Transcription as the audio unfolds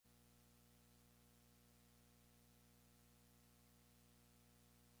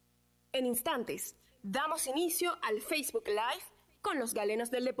En instantes, damos inicio al Facebook Live con los galenos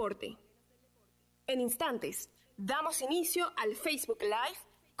del deporte. En instantes, damos inicio al Facebook Live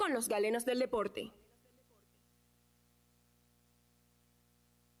con los galenos del deporte.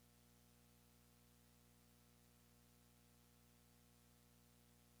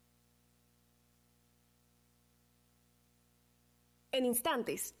 En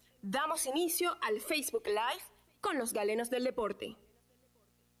instantes, damos inicio al Facebook Live con los galenos del deporte.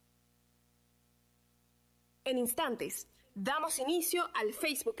 En instantes, damos inicio al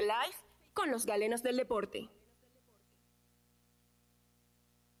Facebook Live con los galenos del deporte.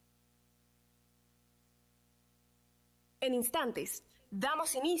 En instantes,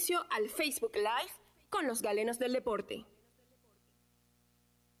 damos inicio al Facebook Live con los galenos del deporte.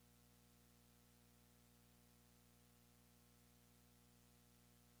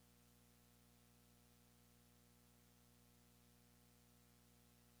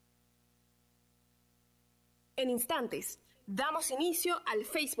 En instantes, damos inicio al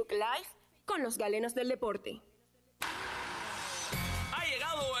Facebook Live con los galenos del deporte. Ha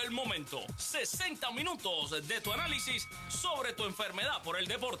llegado el momento. 60 minutos de tu análisis sobre tu enfermedad por el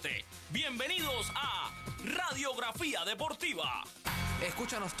deporte. Bienvenidos a Radiografía Deportiva.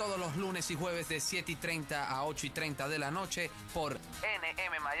 Escúchanos todos los lunes y jueves de 7:30 a 8:30 de la noche por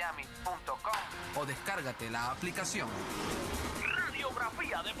nmmiami.com o descárgate la aplicación.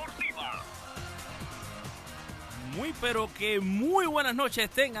 Radiografía Deportiva. Muy buenas noches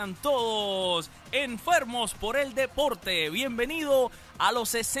tengan todos enfermos por el deporte. Bienvenido a los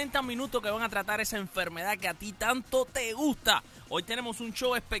 60 minutos que van a tratar esa enfermedad que a ti tanto te gusta. Hoy tenemos un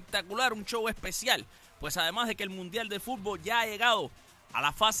show espectacular, un show especial. Pues además de que el Mundial de Fútbol ya ha llegado a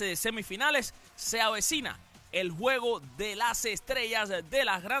la fase de semifinales, se avecina el juego de las estrellas de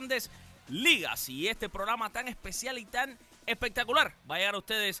las grandes ligas. Y este programa tan especial y tan espectacular va a llegar a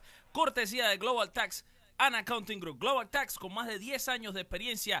ustedes cortesía de Global Tax and Accounting Group. Global Tax, con más de 10 años de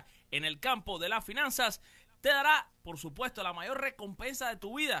experiencia en el campo de las finanzas, te dará, por supuesto, la mayor recompensa de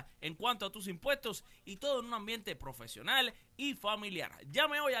tu vida en cuanto a tus impuestos y todo en un ambiente profesional y familiar.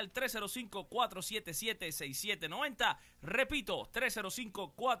 Llame hoy al 305-477-6790. Repito,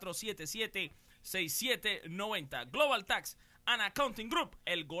 305-477-6790. Global Tax and Accounting Group,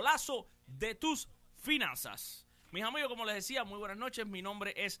 el golazo de tus finanzas. Mis amigos, como les decía, muy buenas noches. Mi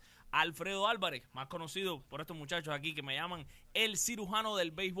nombre es Alfredo Álvarez, más conocido por estos muchachos aquí que me llaman el cirujano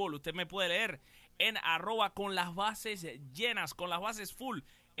del béisbol. Usted me puede leer en @ con las bases llenas, con las bases full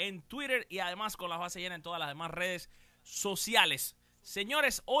en Twitter y además con las bases llenas en todas las demás redes sociales.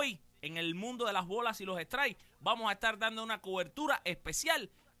 Señores, hoy en el mundo de las bolas y los strikes vamos a estar dando una cobertura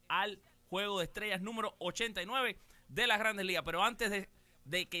especial al Juego de Estrellas número 89 de las Grandes Ligas. Pero antes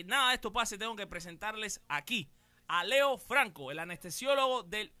de que nada de esto pase, tengo que presentarles aquí a Leo Franco, el anestesiólogo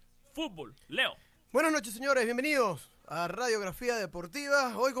del fútbol. Leo. Buenas noches, señores, bienvenidos a Radiografía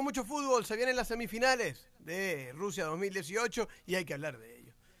Deportiva. Hoy con mucho fútbol, se vienen las semifinales de Rusia 2018 y hay que hablar de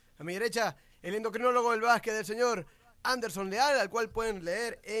ello. A mi derecha, el endocrinólogo del básquet, del señor Anderson Leal, al cual pueden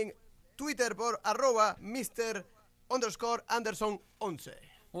leer en Twitter por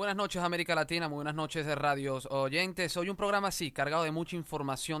 @Mr_Anderson11. Buenas noches, América Latina, muy buenas noches de radios oyentes. Hoy un programa así, cargado de mucha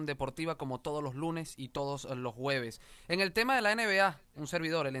información deportiva como todos los lunes y todos los jueves. En el tema de la NBA, un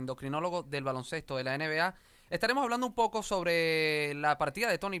servidor, el endocrinólogo del baloncesto de la NBA, estaremos hablando un poco sobre la partida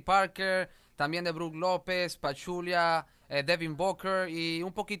de Tony Parker, también de Brook López, Pachulia, Devin Booker y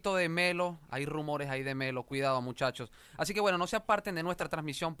un poquito de Melo. Hay rumores ahí de Melo, cuidado muchachos. Así que bueno, no se aparten de nuestra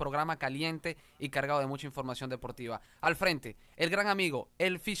transmisión, programa caliente y cargado de mucha información deportiva. Al frente, el gran amigo,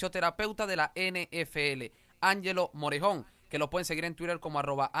 el fisioterapeuta de la NFL, Ángelo Morejón, que lo pueden seguir en Twitter como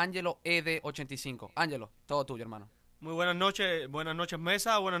 @AngeloED85. Ángelo, todo tuyo, hermano. Muy buenas noches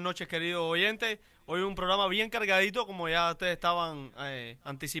mesa, buenas noches queridos oyentes. Hoy un programa bien cargadito, como ya ustedes estaban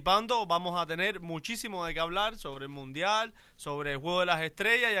anticipando. Vamos a tener muchísimo de qué hablar sobre el Mundial, sobre el Juego de las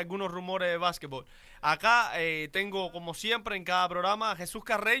Estrellas y algunos rumores de básquetbol. Acá tengo, como siempre en cada programa, a Jesús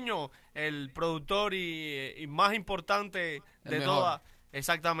Carreño, el productor y más importante de todas.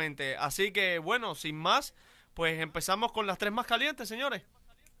 Exactamente. Así que bueno, sin más, pues empezamos con las tres más calientes, señores.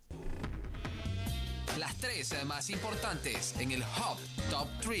 Las tres más importantes en el Hub Top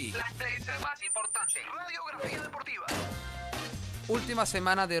 3. Las tres más importantes. Radiografía Deportiva. Última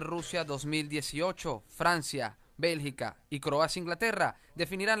semana de Rusia 2018. Francia, Bélgica y Croacia-Inglaterra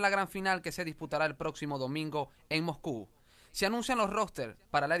definirán la gran final que se disputará el próximo domingo en Moscú. Se anuncian los rosters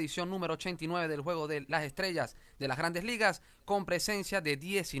para la edición número 89 del Juego de las Estrellas de las Grandes Ligas, con presencia de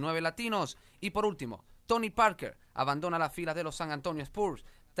 19 latinos. Y por último, Tony Parker abandona las filas de los San Antonio Spurs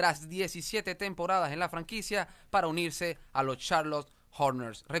tras 17 temporadas en la franquicia para unirse a los Charlotte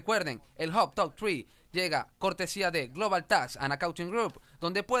Horners. Recuerden, el Hub Talk 3 llega cortesía de Global Tax and Accounting Group,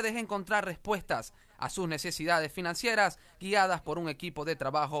 donde puedes encontrar respuestas a sus necesidades financieras guiadas por un equipo de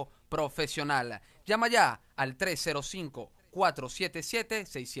trabajo profesional. Llama ya al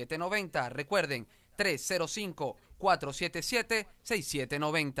 305-477-6790. Recuerden,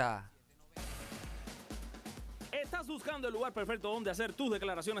 305-477-6790. ¿Estás buscando el lugar perfecto donde hacer tus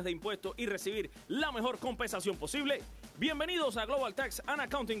declaraciones de impuestos y recibir la mejor compensación posible? Bienvenidos a Global Tax and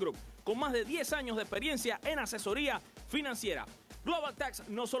Accounting Group, con más de 10 años de experiencia en asesoría financiera. Global Tax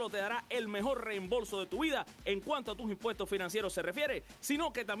no solo te dará el mejor reembolso de tu vida en cuanto a tus impuestos financieros se refiere,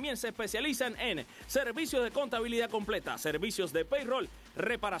 sino que también se especializan en servicios de contabilidad completa, servicios de payroll,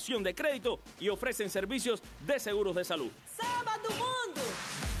 reparación de crédito y ofrecen servicios de seguros de salud. ¡Sábado mundo!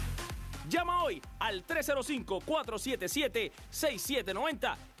 Llama hoy al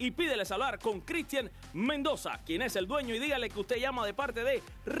 305-477-6790 y pídeles hablar con Cristian Mendoza, quien es el dueño, y dígale que usted llama de parte de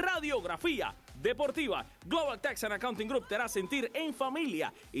Radiografía Deportiva. Global Tax and Accounting Group te hará sentir en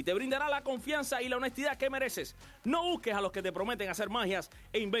familia y te brindará la confianza y la honestidad que mereces. No busques a los que te prometen hacer magias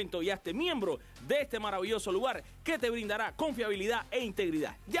e inventos y hazte miembro de este maravilloso lugar que te brindará confiabilidad e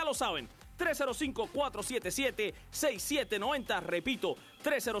integridad. Ya lo saben. 305-477-6790. Repito,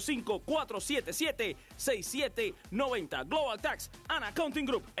 305-477-6790. Global Tax and Accounting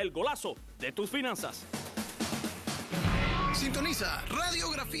Group, el golazo de tus finanzas. Sintoniza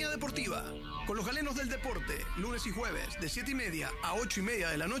Radiografía Deportiva con los galenos del deporte, lunes y jueves de 7:30 a 8:30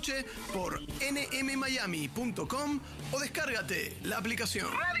 de la noche por nmmiami.com o descárgate la aplicación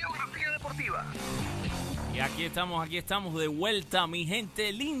Radiografía Deportiva. Y aquí estamos de vuelta, mi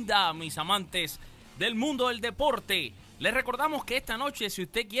gente linda, mis amantes del mundo del deporte. Les recordamos que esta noche, si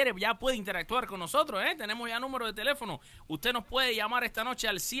usted quiere, ya puede interactuar con nosotros, ¿eh? Tenemos ya número de teléfono. Usted nos puede llamar esta noche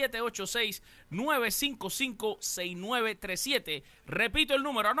al 786-955-6937. Repito el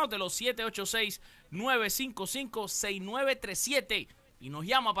número, anótelo, 786-955-6937. Y nos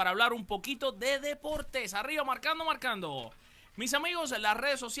llama para hablar un poquito de deportes. Arriba, marcando. Mis amigos, en las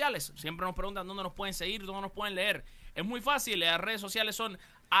redes sociales, siempre nos preguntan dónde nos pueden seguir, dónde nos pueden leer. Es muy fácil, las redes sociales son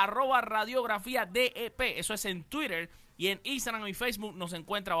 @radiografiadep, eso es en Twitter, y en Instagram y Facebook nos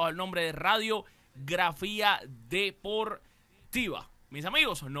encuentra bajo el nombre de Radiografía Deportiva. Mis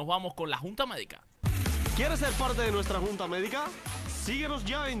amigos, nos vamos con la Junta Médica. ¿Quieres ser parte de nuestra Junta Médica? Síguenos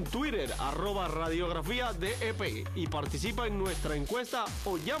ya en Twitter, @radiografiadep, y participa en nuestra encuesta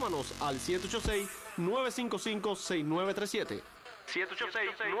o llámanos al 786-955-6937.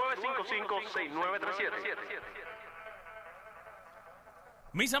 786-955-6937.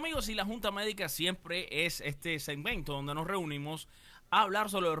 Mis amigos, y la Junta Médica siempre es este segmento donde nos reunimos a hablar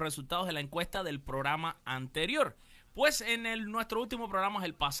sobre los resultados de la encuesta del programa anterior. Pues en nuestro último programa,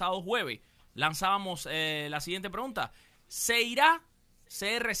 el pasado jueves, lanzábamos la siguiente pregunta. ¿Se irá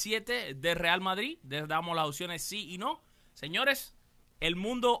CR7 de Real Madrid? Les damos las opciones sí y no. Señores, el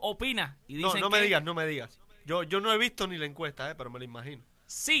mundo opina y dicen no me digas. Yo no he visto ni la encuesta, pero me lo imagino.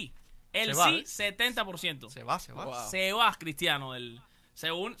 Sí, el se sí, va, 70%. Se va. Wow. Se va, Cristiano,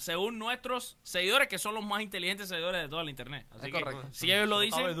 según nuestros seguidores, que son los más inteligentes seguidores de toda la internet. Así Es que correcto. si ellos lo No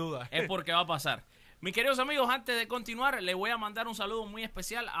dicen, cabe duda. es porque va a pasar. Mis queridos amigos, antes de continuar, les voy a mandar un saludo muy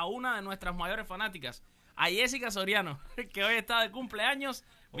especial a una de nuestras mayores fanáticas, a Jessica Soriano, que hoy está de cumpleaños.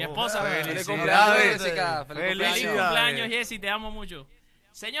 Mi esposa. Feliz cumpleaños, felicidades. Jessica. Feliz cumpleaños, Jessy, te amo mucho.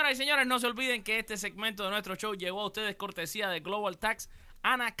 Señoras y señores, no se olviden que este segmento de nuestro show llegó a ustedes cortesía de Global Tax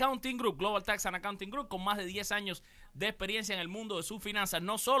and Accounting Group. Global Tax and Accounting Group, con más de 10 años de experiencia en el mundo de sus finanzas.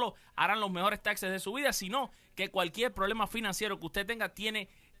 No solo harán los mejores taxes de su vida, sino que cualquier problema financiero que usted tenga tiene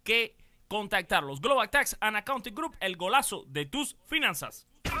que contactarlos. Global Tax and Accounting Group, el golazo de tus finanzas.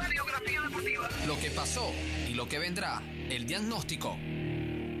 Radiografía Deportiva. Lo que pasó y lo que vendrá. El diagnóstico.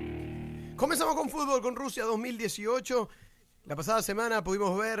 Comenzamos con fútbol, con Rusia 2018. La pasada semana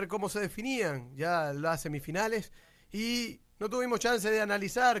pudimos ver cómo se definían ya las semifinales y no tuvimos chance de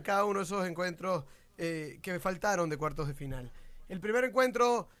analizar cada uno de esos encuentros que faltaron de cuartos de final. El primer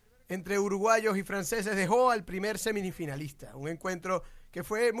encuentro entre uruguayos y franceses dejó al primer semifinalista. Un encuentro que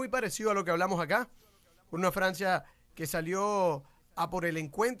fue muy parecido a lo que hablamos acá. Una Francia que salió a por el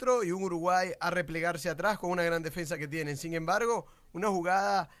encuentro y un Uruguay a replegarse atrás con una gran defensa que tienen. Sin embargo, una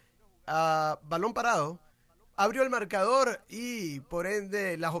jugada a balón parado abrió el marcador y por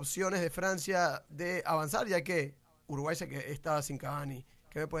ende las opciones de Francia de avanzar, ya que Uruguay estaba sin Cavani.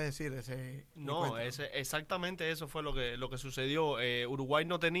 ¿Qué me puedes decir de ese encuentro? Exactamente eso fue lo que sucedió. Uruguay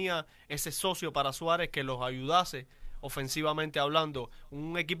no tenía ese socio para Suárez que los ayudase ofensivamente hablando.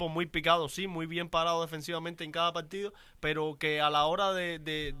 Un equipo muy picado, sí, muy bien parado defensivamente en cada partido, pero que a la hora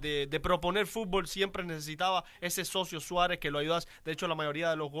de proponer fútbol siempre necesitaba ese socio Suárez que lo ayudase. De hecho, la mayoría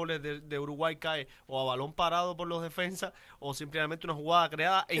de los goles de Uruguay cae o a balón parado por los defensas o simplemente una jugada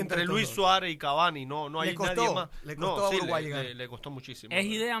creada entre Luis Suárez y Cavani. No hay nadie más. Le costó a Uruguay llegar. Le costó muchísimo. ¿Es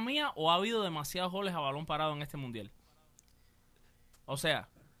idea mía o ha habido demasiados goles a balón parado en este mundial? O sea...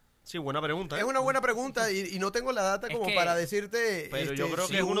 Sí, buena pregunta. Es una buena pregunta y no tengo la data como para decirte pero yo creo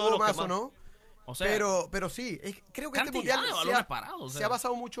si que es uno de los más que más o no. O sea, pero sí, creo que este cantidad mundial de balones parados, o sea. se ha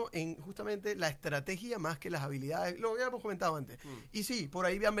basado mucho en justamente la estrategia más que las habilidades, lo habíamos comentado antes. Y sí, por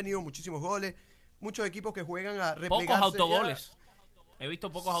ahí han venido muchísimos goles, muchos equipos que juegan a replegarse. pocos autogoles. He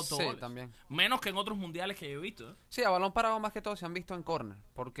visto pocos autogoles. Sí, también. Menos que en otros mundiales que yo he visto. Sí, a balón parado más que todo se han visto en córner,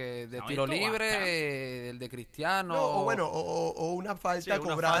 porque de tiro libre, el de Cristiano... No, o una falta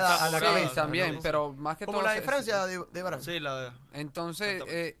una cobrada falta a la cobrada. cabeza. Sí, también, ¿no? pero más que Como todo... la de Francia de Varane. Sí,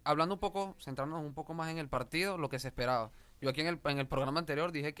 Entonces, hablando un poco, centrándonos un poco más en el partido, lo que se esperaba. Yo aquí en el programa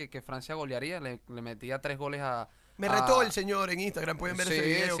anterior dije que Francia golearía, le metía 3 goles a... Me retó el señor en Instagram, pueden ver ese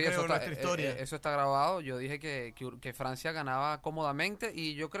video, creo, eso en nuestra historia. Eso está grabado. Yo dije que Francia ganaba cómodamente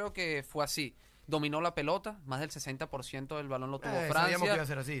y yo creo que fue así. Dominó la pelota, más del 60% del balón lo tuvo Francia. Sabíamos que iba a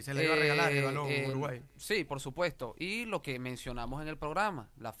ser así, se le iba a regalar el balón a Uruguay. Sí, por supuesto. Y lo que mencionamos en el programa,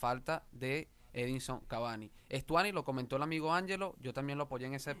 la falta de Edinson Cavani. Estuani lo comentó el amigo Ángelo, yo también lo apoyé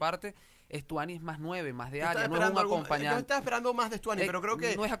en esa parte. Estuani es más 9, más de área, no es un acompañante. Yo estaba esperando más de Estuani, pero creo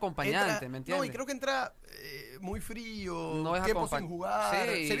que... No es acompañante, ¿me entiendes? No, y creo que entra muy frío, no es tiempo sin jugar,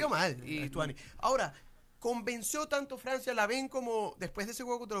 sí, se vio mal Estuani. Ahora, convenció tanto Francia, la ven como, después de ese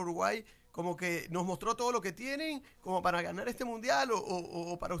juego contra Uruguay, como que nos mostró todo lo que tienen, como para ganar este mundial,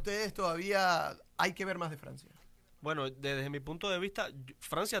 o para ustedes todavía hay que ver más de Francia. Bueno, desde mi punto de vista,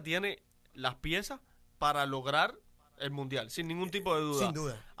 Francia tiene las piezas para lograr el mundial, sin ningún tipo de duda. Sin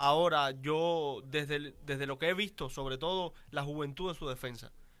duda. Ahora, yo desde lo que he visto, sobre todo la juventud de su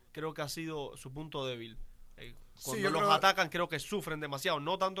defensa, creo que ha sido su punto débil. Cuando los atacan creo que sufren demasiado,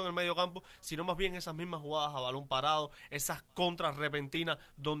 no tanto en el medio campo, sino más bien esas mismas jugadas a balón parado, esas contras repentinas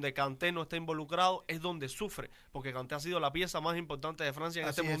donde Kanté no está involucrado, es donde sufre, porque Kanté ha sido la pieza más importante de Francia en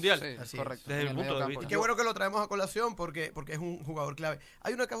este mundial. Sí, correcto. Desde mi punto de vista. Y qué bueno que lo traemos a colación porque es un jugador clave.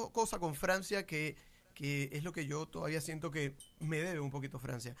 Hay una cosa con Francia que es lo que yo todavía siento que me debe un poquito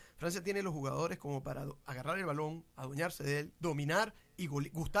Francia. Francia tiene los jugadores como para agarrar el balón, adueñarse de él, dominar y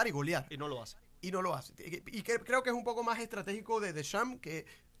gustar y golear. Y no lo hace. Y creo que es un poco más estratégico de Deschamps que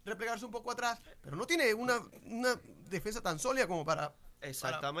replegarse un poco atrás, pero no tiene una defensa tan sólida como para...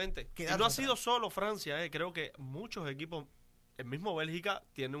 Exactamente. Para y no ha sido solo Francia, creo que muchos equipos, el mismo Bélgica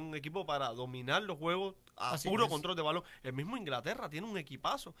tiene un equipo para dominar los juegos a puro control de balón. El mismo Inglaterra tiene un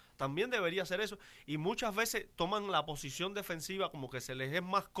equipazo, también debería hacer eso. Y muchas veces toman la posición defensiva como que se les es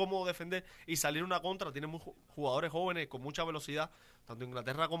más cómodo defender y salir una contra. Tienen jugadores jóvenes con mucha velocidad, tanto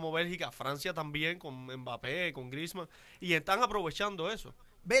Inglaterra como Bélgica, Francia también, con Mbappé, con Griezmann, y están aprovechando eso.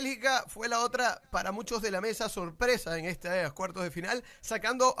 Bélgica fue la otra, para muchos de la mesa, sorpresa en estos cuartos de final,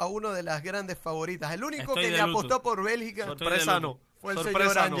 sacando a uno de las grandes favoritas. El único que le apostó por Bélgica sorpresa no, fue el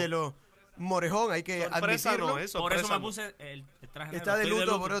señor Ángelo Morejón, hay que admitirlo. Por eso me puse el traje está de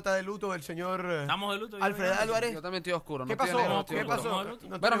luto, por eso está de luto el señor Estamos de luto, Alfred Álvarez. Yo también estoy oscuro. ¿Qué pasó? ¿Qué pasó?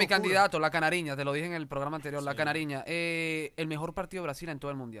 Bueno, mi candidato, la Canariña, te lo dije en el programa anterior, la Canariña, el mejor partido de Brasil en todo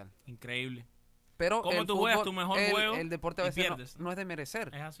el mundial. Increíble. Pero ¿Cómo tú juegas tu mejor juego? El deporte a veces pierdes? No es de merecer.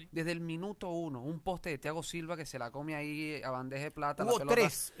 Es así. Desde el minuto 1, un poste de Thiago Silva que se la come ahí a bandeja de plata. Hubo la pelota.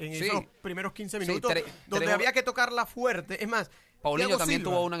 3 en esos primeros 15 minutos, Sí, donde había que tocarla fuerte. Es más, Paulinho Thiago también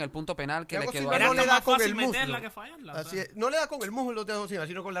Silva. tuvo una en el punto penal que Thiago le quedó Silva ahí. no le da más con fácil el muslo. meterla que fallarla. Así es. No le da con el muslo Thiago Silva,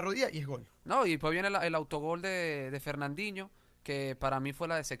 sino con la rodilla y es gol. No, y después viene el autogol de Fernandinho, que para mí fue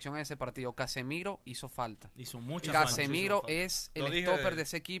la decepción en ese partido. Casemiro hizo falta. Hizo mucha Casemiro falta. es el stopper de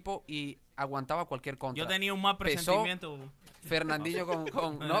ese equipo y aguantaba cualquier contra. Yo tenía un mal presentimiento. Fernandinho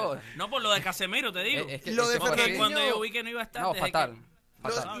con no por lo de Casemiro, te digo. Lo de Porque Fernandinho- cuando yo vi que no iba a estar. No, dejé fatal.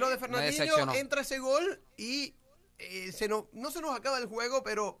 Lo de Me Fernandinho decepcionó. entra ese gol y no se nos acaba el juego,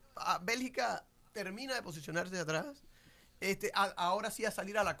 pero Bélgica termina de posicionarse de atrás. Ahora sí a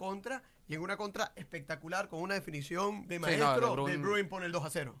salir a la contra y en una contra espectacular con una definición de maestro. De Bruyne pone el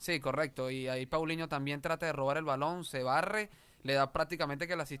 2-0. Sí, correcto. Y ahí Paulinho también trata de robar el balón, se barre, le da prácticamente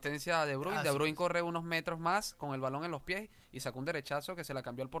que la asistencia de Bruyne. De Bruyne corre unos metros más con el balón en los pies y sacó un derechazo que se la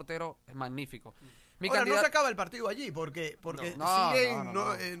cambió al portero. Es magnífico. Ahora, no se acaba el partido allí porque siguen,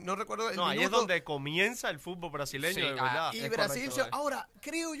 no recuerdo el No, ahí minuto. es donde comienza el fútbol brasileño, Sí, de verdad. Y es Brasil, correcto, ahora,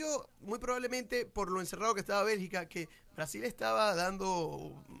 creo yo, muy probablemente por lo encerrado que estaba Bélgica, que Brasil estaba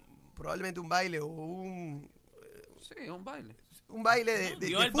dando probablemente un baile o Sí, un baile. Un baile de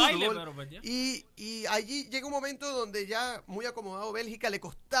dio el fútbol. baile, pero pues ya. Y allí llega un momento donde ya muy acomodado Bélgica le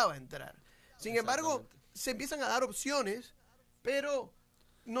costaba entrar. Sin embargo, se empiezan a dar opciones, pero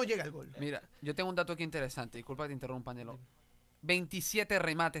no llega el gol. Mira, yo tengo un dato aquí interesante. Disculpa que te interrumpa, Angelo. 27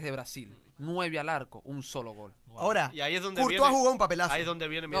 remates de Brasil, 9 al arco, un solo gol. Ahora, Y ahí es donde Courtois viene, jugó un papelazo. ahí es donde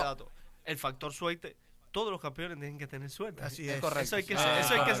viene mi No. dato. El factor suerte. Todos los campeones tienen que tener suerte. Así Es es. correcto. Eso hay que, Ah,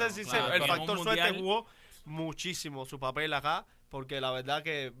 eso hay que claro, ser sincero. claro. El En factor un suerte mundial- jugó muchísimo su papel acá, porque la verdad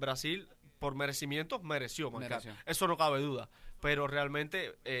que Brasil, por merecimientos, mereció marcar. Mereció. Eso no cabe duda. Pero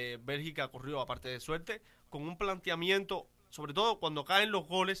realmente Bélgica corrió, aparte de suerte, con un planteamiento, sobre todo cuando caen los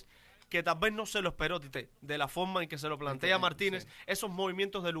goles, que tal vez no se lo esperó Tite, de la forma en que se lo plantea Martínez, esos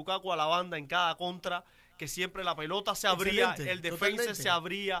movimientos de Lukaku a la banda en cada contra, que siempre la pelota se abría, Excelente, el defensa totalmente. se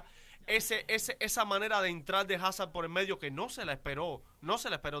abría, esa manera de entrar de Hazard por el medio que no se la esperó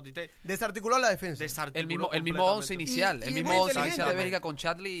Tite. Desarticuló la defensa. El mismo completamente. 11 inicial, Y el muy mismo 11 inteligente. inicial de Bélgica con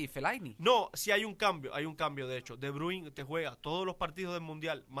Chadli y Fellaini. No, sí hay un cambio de hecho. De Bruyne te juega todos los partidos del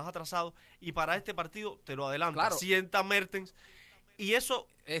Mundial más atrasados y para este partido te lo adelanta. Claro. Sienta Mertens y eso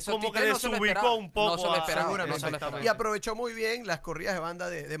como Tite que no se lo desubicó esperaba. un poco. No se lo esperaba, Seguramente. no se lo esperaba. Y aprovechó muy bien las corridas de banda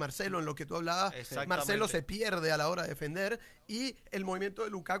de Marcelo, en lo que tú hablabas. Exactamente. Marcelo se pierde a la hora de defender y el movimiento de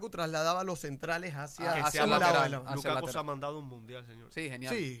Lukaku trasladaba a los centrales hacia, Que hacia sea el un lado lateral. de la- hacia el Lukaku lateral. se ha mandado un Mundial, señor. Sí,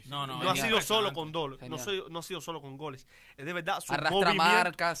 genial. Sí. No, No ha genial, sido solo impresionante. con goles, Genial. no ha sido solo con goles. Es de verdad, sus Arrastra movimientos,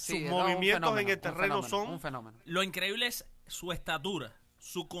 marcas, sí, sus no, un movimientos en fenómeno, el terreno un son fenómeno. Lo increíble es su estatura,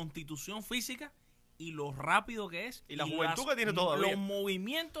 su constitución física y lo rápido que es. Y la juventud que tiene todavía. Los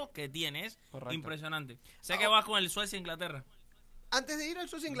movimientos que tiene es Correcto. impresionante. Sé que vas con el Suecia-Inglaterra. Antes de ir al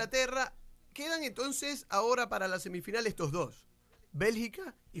Suecia-Inglaterra, quedan entonces ahora para la semifinal estos dos,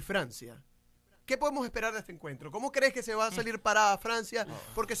 Bélgica y Francia. ¿Qué podemos esperar de este encuentro? ¿Cómo crees que se va a salir para Francia?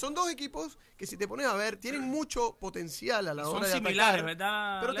 Porque son dos equipos que, si te pones a ver, tienen mucho potencial a la Son hora de similares, atacar,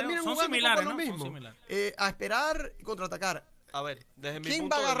 ¿verdad, pero Leo? terminan Son jugando similares, un poco ¿no? lo Son mismo. similares. A esperar y contraatacar. A ver, desde mi ¿Quién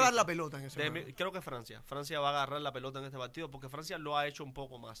punto va a de agarrar vista, la pelota en ese momento? creo que Francia. Francia va a agarrar la pelota en este partido porque Francia lo ha hecho un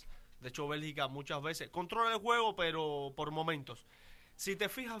poco más. De hecho, Bélgica muchas veces controla el juego, pero por momentos. Si te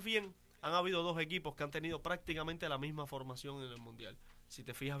fijas bien, han habido dos equipos que han tenido prácticamente la misma formación en el Mundial. Si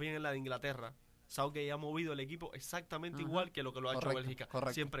te fijas bien en la de Inglaterra, Southgate ha movido el equipo exactamente igual que lo que lo ha hecho Correcto, Bélgica.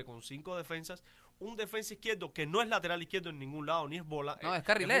 correcto. Siempre con 5 defensas, un defensa izquierdo que no es lateral izquierdo en ningún lado, ni es bola. No, es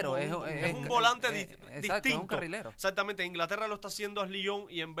carrilero. Es Es un volante exacto, distinto. es un carrilero. Exactamente, en Inglaterra lo está haciendo Ashley Young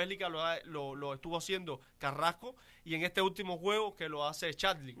y en Bélgica lo estuvo haciendo Carrasco y en este último juego que lo hace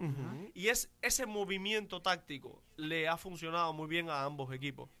Chadli. Y ese movimiento táctico le ha funcionado muy bien a ambos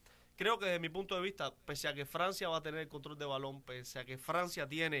equipos. Creo que desde mi punto de vista, pese a que Francia va a tener el control de balón, pese a que Francia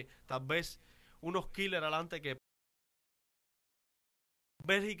tiene tal vez unos killers adelante, que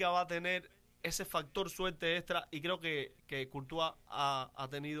Bélgica va a tener ese factor suerte extra y creo que Courtois ha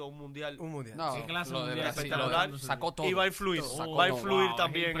tenido un mundial Un mundial. No, Qué clase lo de mundial, Brasil, espectacular. lo de- sacó todo. y va a influir, Sacó va a todo. influir Wow,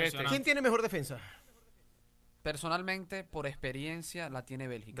 también es en este. impresionante. ¿Quién tiene mejor defensa? Personalmente, por experiencia, la tiene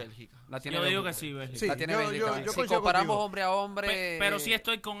Bélgica. Bélgica. La tiene Yo digo Bélgica. que sí, Bélgica. Sí, La tiene yo Bélgica. Si coincido comparamos contigo. hombre a hombre... Pero sí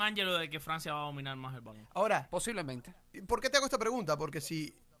estoy con Ángelo de que Francia va a dominar más el balón. Ahora, Posiblemente. ¿por qué te hago esta pregunta? Porque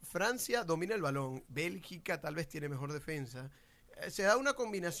si Francia domina el balón, Bélgica tal vez tiene mejor defensa, se da una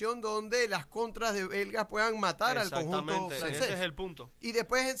combinación donde las contras de belgas puedan matar al conjunto Exactamente, francés. ese es el punto. Y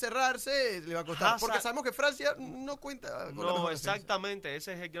después encerrarse le va a costar. Hazard- Porque sabemos que Francia no cuenta con la No, mejor defensa. exactamente,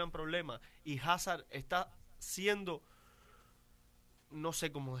 ese es el gran problema. Y Hazard está siendo, no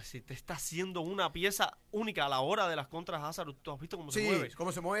sé cómo decirte, está siendo una pieza única a la hora de las contras. Hazard, tú has visto cómo se Sí, mueve.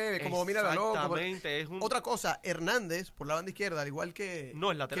 cómo se mueve, cómo domina el balón. Exactamente, es un... Otra cosa, Hernández, por la banda izquierda, al igual que,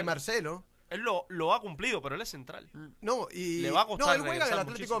 No es lateral. que Marcelo. Él lo ha cumplido, pero él es central. No, y Le va a costar no, él juega en el regresar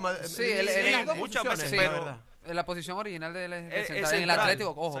Atlético de muchísimo. Madrid. Sí, él- en las dos muchas posiciones, veces, Sí, la pero- verdad. En la posición original de él es Es central. En el central, Atlético,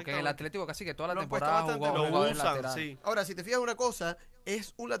 ojo, que en el exactamente. Atlético casi que toda la Lo han puesto temporada bastante jugó en Lo jugaba de usan, lateral. sí. Ahora, si te fijas una cosa,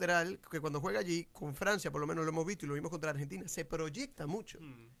 es un lateral que cuando juega allí, con Francia, por lo menos lo hemos visto y lo vimos contra Argentina, se proyecta mucho.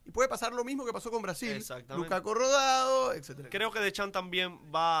 Y puede pasar lo mismo que pasó con Brasil. Exactamente. Lukaku rodado, etcétera. Creo que Deschamps también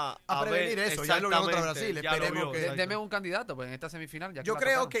va A prevenir ver eso, ya lo vio contra exactamente, Brasil, ya lo esperemos vio, que- exacto. Deme un candidato pues en esta semifinal. Ya que Yo la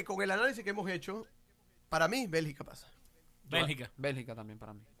creo tocaron. que con el análisis que hemos hecho, para mí, Bélgica pasa. Bélgica. Bélgica también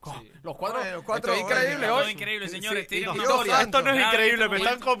para mí. Sí. Los cuatro. Bueno, cuatro, esto es increíble bueno. Todo hoy. increíble, señores. Sí, Tienen y una- Dios Historia, esto no es Claro, increíble, que me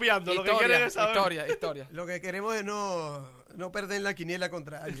están copiando. Lo que quieren es saber. Historia. Lo que queremos es no perder la quiniela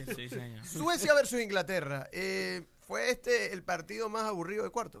contra alguien. Sí, señor. Suecia versus Inglaterra. ¿Fue este el partido más aburrido de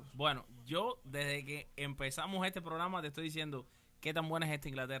cuartos? Bueno, yo desde que empezamos este programa te estoy diciendo qué tan buena es esta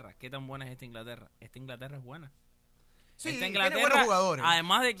Inglaterra, qué tan buena es esta Inglaterra. Esta Inglaterra es buena. Sí, Esta tiene Inglaterra, buenos jugadores.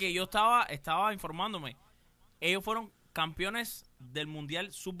 además de que yo estaba informándome, ellos fueron campeones del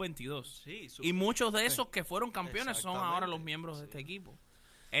Mundial Sub-22. Sí, Y muchos de esos que fueron campeones son ahora Exactamente, los miembros de este equipo.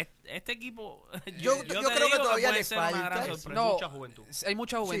 Este equipo, Yo te creo digo que todavía puede le ser una gran falta. sorpresa. No, mucha juventud. hay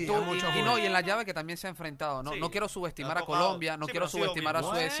mucha juventud. Sí, hay mucha y juventud. y en la llave que también se ha enfrentado. No, Sí, no quiero subestimar ha a tocado. Colombia, no Sí, quiero pero ha sido subestimar a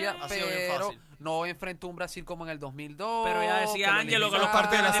bien. Suecia, Ha sido bien pero fácil. no enfrentó un Brasil como en el 2002. Pero ya que decía lo Ángelo que los eliminaron.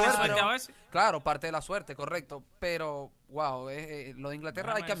 parte de la partidos tienen suerte. suerte a veces. Claro, parte de la suerte, correcto. Pero, wow, lo de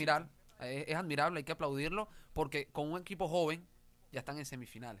Inglaterra hay que Déjame admirar. Es admirable, hay que aplaudirlo, porque con un equipo joven ya están en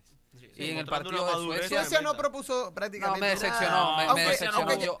semifinales. Y en el mostrando partido una de madurez Suecia... Suecia no tremenda. propuso prácticamente No, me decepcionó, nada. me Aunque- decepcionó.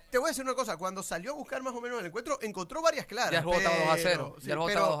 aunque Yo- te voy a decir una cosa, cuando salió a buscar más o menos el encuentro, encontró varias claras. Ya el juego estaba 2-0, sí, ya el juego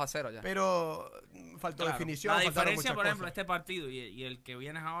estaba 2-0 ya. Pero faltó Claro. definición, La faltaron diferencia, muchas por ejemplo, cosas. este partido y el que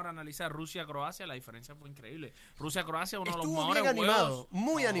vienes ahora a analizar Rusia-Croacia, la diferencia fue increíble. Rusia-Croacia, uno de los Estuvo mejores bien animado, juegos,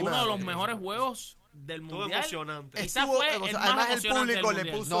 muy uno animado. de los mejores juegos del Estuvo mundial. emocionante. Quizás Estuvo- fue o el sea, más además el emocionante público del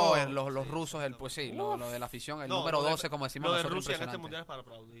le mundial. puso- No, los rusos, pues sí, lo de la afición, el No, número lo de- 12, como decimos Lo de nosotros, Rusia en este impresionante. mundial es para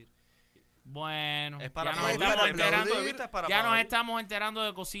aplaudir. Bueno, Es para ya nos aplaudir. estamos para enterando, aplaudir. Es para ya nos aplaudir. estamos enterando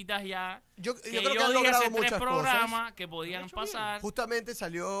de cositas ya Yo que creo yo que han dije logrado hace 3 muchas cosas. programas que podían pasar. Justamente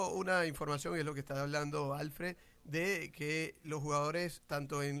salió una información, y es lo que está hablando Alfred, de que los jugadores,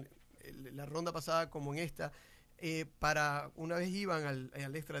 tanto en la ronda pasada como en esta, para una vez iban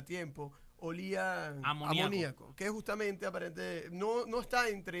al extra tiempo, olían Amoníaco. amoníaco, que es justamente aparente, no está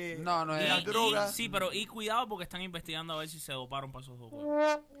entre No, no es. las drogas. Sí, pero y cuidado porque están investigando a ver si se doparon para esos dos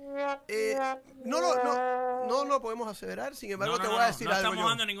juegos. No lo podemos aseverar, sin embargo te voy a decir no algo. estamos yo.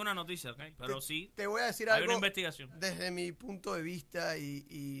 dando ninguna noticia, ¿ok? Pero sí, Te voy a decir hay algo una investigación. desde mi punto de vista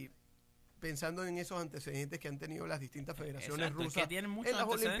y pensando en esos antecedentes que han tenido las distintas federaciones Exacto, es rusas que tienen muchos en las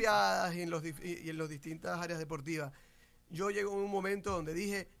antecedentes. Olimpiadas y en las distintas áreas deportivas. Yo llego en un momento donde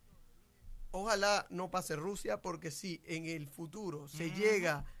dije, ojalá no pase Rusia, porque si en el futuro se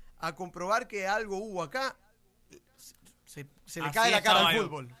llega a comprobar que algo hubo acá, se le Así cae la cara estaba al yo.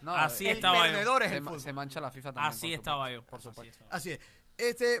 fútbol. No, Así El estaba yo. perdedor es el fútbol. Se mancha la FIFA también. Así por estaba supuesto, yo. por Así supuesto. estaba. Así es.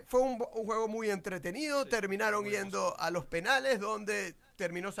 Este fue un juego muy entretenido. Terminaron yendo a los penales, donde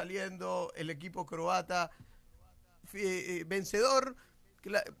terminó saliendo el equipo croata vencedor.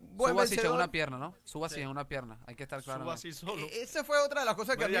 Buen Subasic en vencedor. una pierna, ¿no? Subasic en una pierna. Hay que estar claro. Suba así solo. Esa fue otra de las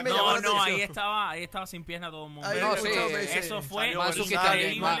cosas que a mí me No, llamó la No, atención. ahí estaba sin pierna todo el mundo. Ahí No, muchas sí, veces eso fue salió Mandzukic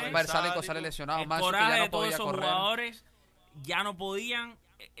increíble. también. Versálico sale lesionado. El Mandzukic coraje ya de no todos podía esos correr. jugadores ya no podían,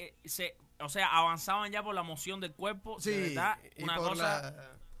 o sea, avanzaban ya por la moción del cuerpo. Sí, de verdad, y una por cosa.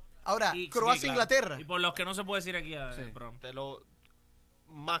 la... Ahora, y- sí, Croacia-Inglaterra. Y por los que no se puede decir aquí. Sí.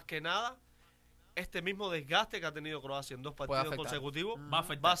 Más que nada, este mismo desgaste que ha tenido Croacia en 2 Puede partidos afectar. consecutivos Va a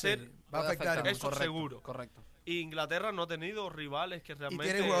afectar. va a ser. Va a Puede afectar. afectar, Eso correcto, seguro. Correcto. Y Inglaterra no ha tenido rivales que Y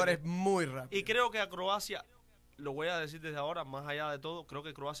realmente. tiene jugadores muy rápidos. Y creo que a Croacia, lo voy a decir desde ahora, más allá de todo, creo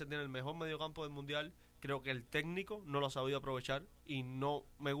que Croacia tiene el mejor mediocampo del mundial. Creo que el técnico no lo ha sabido aprovechar y no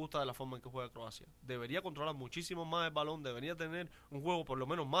me gusta de la forma en que juega Croacia. Debería controlar muchísimo más el balón, debería tener un juego por lo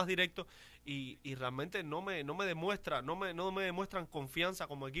menos más directo y realmente no me demuestran confianza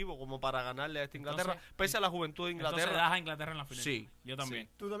como equipo como para ganarle a esta Inglaterra, Entonces, pese a la juventud de Entonces Inglaterra. das a Inglaterra en la final. Sí, Yo también.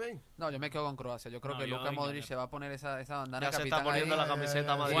 ¿Tú también? No, yo me quedo con Croacia. Yo creo No, que yo Luka doy Modric Inglaterra. se va a poner esa bandana Ya de se está capitán poniendo ahí. la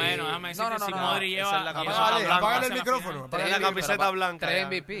camiseta más Bueno, déjame decirte, no, si no. Modric Esa lleva... es la lleva camiseta blanca blanca. Apágale hacia el la micrófono. final. Es la camiseta blanca. Tres ya.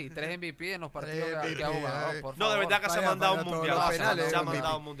 MVP en los partidos Tres que ha MVP, jugado, por No, de favor. verdad que se ha Vaya, mandado un para todos los mundialazo. penales, Se ha MVP.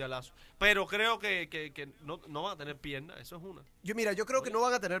 mandado un mundialazo. Pero creo que no va a tener piernas, eso es una. Yo creo que no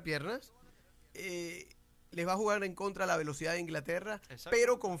van a tener piernas. Les va a jugar en contra la velocidad de Inglaterra, Exacto.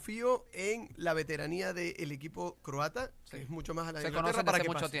 pero confío en la veteranía del equipo croata, que es mucho más a la de Se Inglaterra conocen para hace que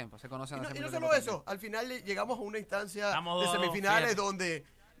mucho pase. tiempo. Se conocen Y no, hace y no mucho solo tiempo eso, también. al final llegamos a una instancia Estamos de 2-2, semifinales fíjate.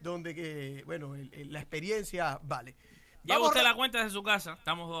 donde que, bueno, la experiencia vale. Lleva Vamos usted a- la cuenta desde su casa.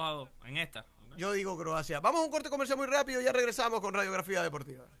 Estamos 2-2 en esta. Yo digo Croacia. Vamos a un corte comercial muy rápido y ya regresamos con Radiografía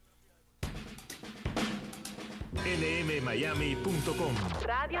Deportiva. nmmiami.com.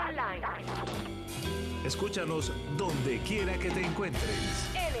 Radio Online. Escúchanos donde quiera que te encuentres.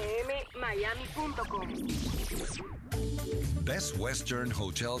 nmmiami.com. Best Western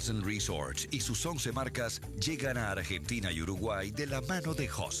Hotels and Resorts y sus 11 marcas llegan a Argentina y Uruguay de la mano de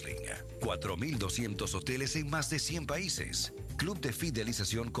Hostling. 4.200 hoteles en más de 100 países. Club de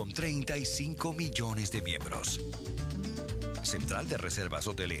fidelización con 35 millones de miembros. Central de reservas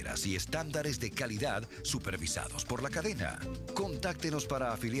hoteleras y estándares de calidad supervisados por la cadena. Contáctenos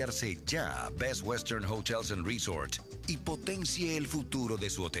para afiliarse ya a Best Western Hotels and Resorts y potencie el futuro de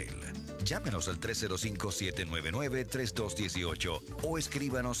su hotel. Llámenos al 305-799-3218 o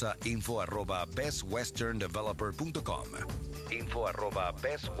escríbanos a info@bestwesterndeveloper.com.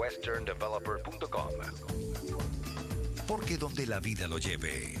 info@bestwesterndeveloper.com. Porque donde la vida lo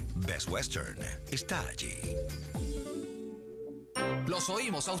lleve, Best Western está allí. Los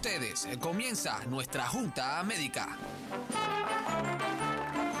oímos a ustedes. Comienza nuestra Junta Médica.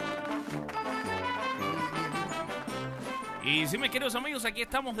 Y sí, mis queridos amigos, aquí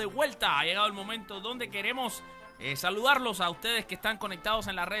estamos de vuelta. Ha llegado el momento donde queremos saludarlos a ustedes que están conectados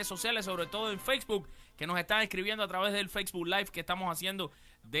en las redes sociales, sobre todo en Facebook, que nos están escribiendo a través del Facebook Live que estamos haciendo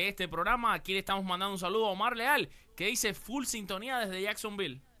de este programa. Aquí le estamos mandando un saludo a Omar Leal, que dice full sintonía desde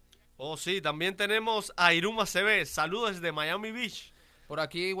Jacksonville. Oh, sí, también tenemos a Iruma CB. Saludos desde Miami Beach. Por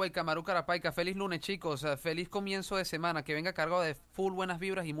aquí, Guaycamarú, Carapaica. Feliz lunes, chicos. Feliz comienzo de semana. Que venga cargado de full buenas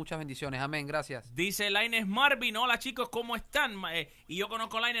vibras y muchas bendiciones. Amén. Gracias. Dice Laines Marvin. Hola, chicos, ¿cómo están? Y yo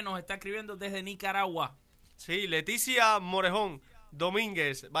conozco a Laines, nos está escribiendo desde Nicaragua. Sí, Leticia Morejón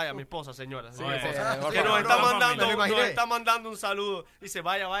Domínguez. Vaya, mi esposa, señora. Sí, Oye, mi esposa. oye, Que nos oye, está oye, mandando, me lo nos imaginé. está mandando un saludo. Dice,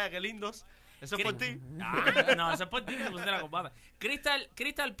 vaya, qué lindos. Eso es por ti. No, eso es por ti, me pusiste la copada.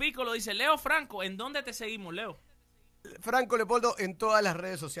 Cristal Pico lo dice. Leo Franco, ¿en dónde te seguimos, Leo? Franco Leopoldo en todas las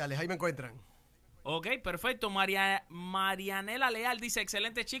redes sociales, ahí me encuentran. Ok, perfecto. Marianela Leal dice,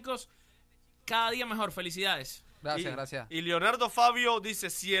 excelente, chicos, cada día mejor, felicidades. Gracias, gracias. Y Leonardo Fabio dice,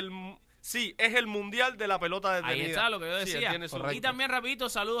 sí, es el mundial de la pelota detenida. Ahí está lo que yo Sí, él decía. tiene su- Y también, rapidito,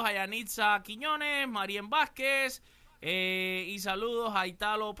 saludos a Yanitza Quiñones, Marien Vázquez, y saludos a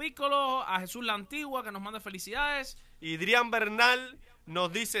Italo Piccolo, a Jesús La Antigua, que nos manda felicidades. Y Drian Bernal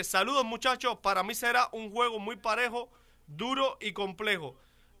nos dice, saludos muchachos, para mí será un juego muy parejo, duro y complejo.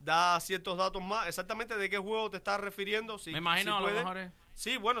 Da ciertos datos más, exactamente de qué juego te estás refiriendo. Si, Me imagino, si a lo puedes. mejor es...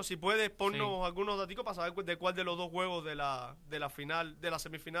 Sí, bueno, si puedes ponnos Sí. algunos daticos para saber de cuál de los dos juegos de la final, de las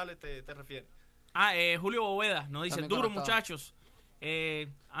semifinales te refieres. Julio Boveda nos dice, También duro, conectado. muchachos.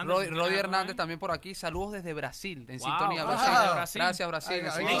 Anderson, Rodi ¿tienes Hernández algo también por aquí. Saludos desde Brasil. En Wow, sintonía. gracias, Brasil. Brasil. Gracias, Brasil. Ay,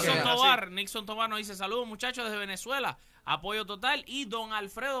 ay, Nixon Brasil. Nixon Tobar nos dice, saludos muchachos desde Venezuela, apoyo total. Y don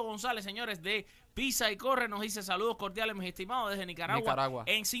Alfredo González, señores, de Pisa y Corre, nos dice, saludos cordiales, mis estimados, desde Nicaragua.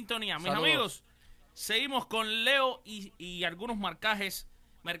 En sintonía. Mis Saludos. amigos, seguimos con Leo y algunos marcajes,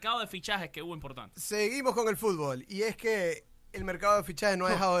 mercado de fichajes que hubo importantes. Seguimos con el fútbol, y es que el mercado de fichajes no ha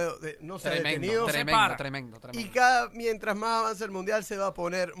dejado no se ha detenido. Tremendo. Y mientras más avanza el Mundial se va a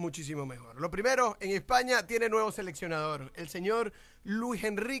poner muchísimo mejor. Lo primero, en España tiene nuevo seleccionador, el señor Luis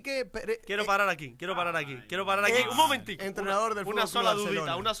Enrique Pérez. Quiero parar aquí. Un momentico. Entrenador del una Fútbol Club sola Barcelona.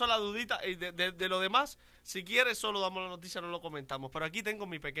 dudita, una sola dudita. Y de lo demás, si quieres, solo damos la noticia, no lo comentamos. Pero aquí tengo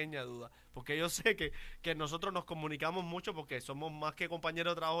mi pequeña duda. Porque yo sé que nosotros nos comunicamos mucho porque somos más que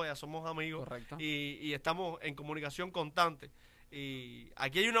compañeros de trabajo, ya somos amigos. Correcto. Y estamos en comunicación constante. Y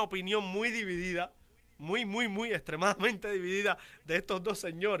aquí hay una opinión muy dividida. Muy extremadamente dividida de estos dos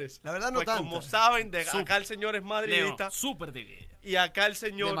señores. La verdad no pues tanta. como saben, acá el señor es madridista. Leo, súper dividido. Y acá el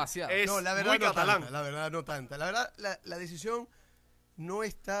señor Demasiado. es No, la verdad muy no catalán. tanta, la verdad no tanta. La verdad, la decisión no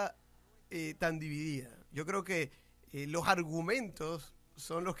está tan dividida. Yo creo que los argumentos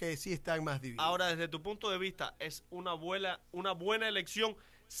son los que sí están más divididos. Ahora, desde tu punto de vista, es una buena elección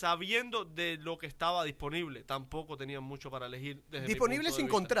sabiendo de lo que estaba disponible. Tampoco tenían mucho para elegir. Desde mi Disponible punto de sin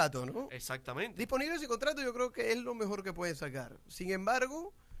vista. contrato, ¿no? Exactamente. Disponible sin contrato yo creo que es lo mejor que pueden sacar. Sin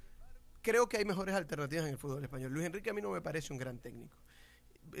embargo, creo que hay mejores alternativas en el fútbol español. Luis Enrique a mí no me parece un gran técnico.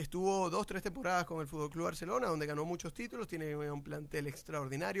 Estuvo 2-3 temporadas con el Fútbol Club Barcelona, donde ganó muchos títulos, tiene un plantel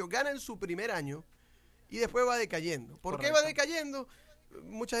extraordinario, gana en su primer año y después va decayendo. ¿Por qué va decayendo?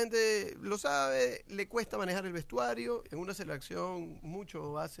 Mucha gente lo sabe, le cuesta manejar el vestuario. En una selección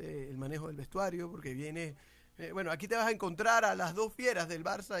mucho hace el manejo del vestuario porque viene... bueno, aquí te vas a encontrar a las dos fieras del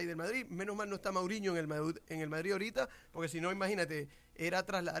Barça y del Madrid. Menos mal no está Mourinho en el Madrid ahorita, porque si no, imagínate, era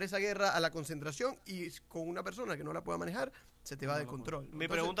trasladar esa guerra a la concentración y con una persona que no la pueda manejar, se te va de control. Mi Entonces,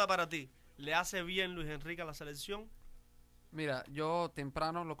 pregunta para ti, ¿le hace bien Luis Enrique a la selección? Mira, yo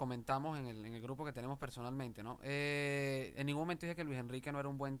temprano lo comentamos en el grupo que tenemos personalmente, ¿no? En ningún momento dije que Luis Enrique no era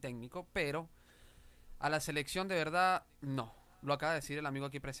un buen técnico, pero a la selección de verdad, no. Lo acaba de decir el amigo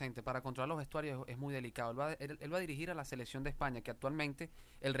aquí presente. Para controlar los vestuarios es muy delicado. Él va a dirigir a la selección de España, que actualmente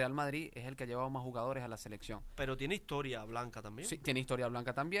el Real Madrid es el que ha llevado más jugadores a la selección. Pero tiene historia blanca también. Sí, tiene historia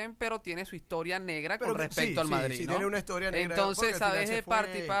blanca también, pero tiene su historia negra pero con respecto al sí, Madrid, sí, ¿no? tiene una historia negra. porque Entonces, al final sabes, se de fue,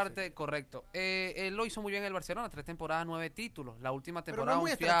 parte y parte, correcto. Él lo hizo muy bien en el Barcelona, 3 temporadas, 9 títulos. La última Pero temporada no es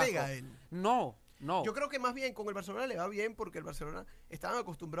muy un fiasco. estratega él. No. Yo creo que más bien con el Barcelona le va bien porque el Barcelona estaban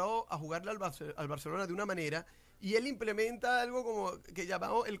acostumbrados a jugarle al Barcelona de una manera y él implementa algo como que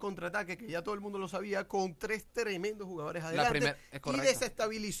llamamos el contraataque, que ya todo el mundo lo sabía, con 3 tremendos jugadores adelante es y correcto.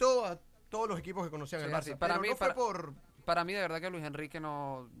 desestabilizó a todos los equipos que conocían Sí, el Barça. sí. Pero no fue por... Para mí, de verdad que Luis Enrique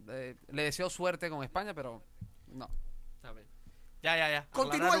no... le deseo suerte con España, pero no. A ver. Ya.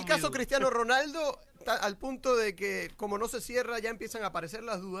 Continúa el Aclararon mi caso duda. Cristiano Ronaldo al punto de que, como no se cierra, ya empiezan a aparecer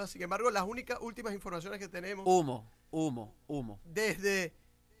las dudas. Sin embargo, las últimas informaciones que tenemos Humo. desde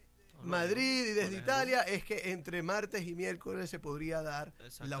Madrid y desde Italia es que entre martes y miércoles se podría dar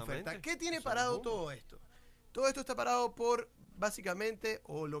la oferta. ¿Qué tiene Eso parado es todo esto? Todo esto está parado por, básicamente,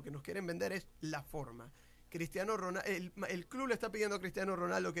 o lo que nos quieren vender es la forma. Cristiano Ronaldo, el club le está pidiendo a Cristiano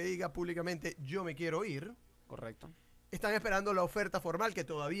Ronaldo que diga públicamente yo me quiero ir. Correcto. Están esperando la oferta formal que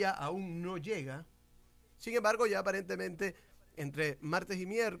todavía aún no llega. Sin embargo, ya aparentemente entre martes y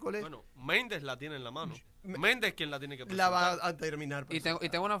miércoles Bueno, Méndez la tiene en la mano. Méndez quien la tiene que la presentar. va a terminar. Y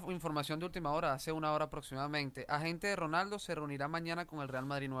tengo una información de última hora, hace una hora aproximadamente. Agente de Ronaldo se reunirá mañana con el Real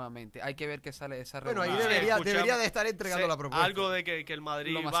Madrid nuevamente. Hay que ver qué sale de esa Bueno, reunión. ahí escuchamos. debería de estar entregando la propuesta. Algo de que el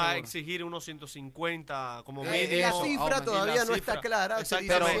Madrid Lo más va a seguro. exigir unos 150 como La mínimo. cifra aumentar todavía la no cifra. está clara. Se dice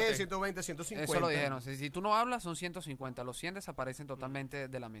Exactamente. 100, 120, 150. Eso lo dijeron. Si tú no hablas, son 150. Los 100 desaparecen totalmente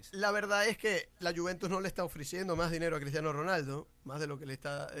de la mesa. La verdad es que la Juventus no le está ofreciendo más dinero a Cristiano Ronaldo, más de lo que le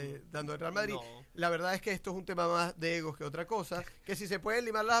está dando el Real Madrid. No. La verdad es que esto es un tema más de egos que otra cosa. Que si se pueden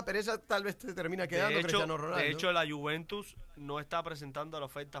limar las asperezas, tal vez te termina quedando Cristiano Ronaldo. De hecho, la Juventus no está presentando la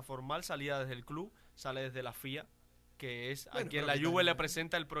oferta formal salida desde el club, sale desde la FIA, que es Bueno, a quien pero la que Juve también- le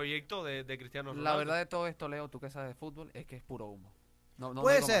presenta el proyecto de Cristiano Ronaldo. La verdad de todo esto, Leo, tú que sabes de fútbol, es que es puro humo. No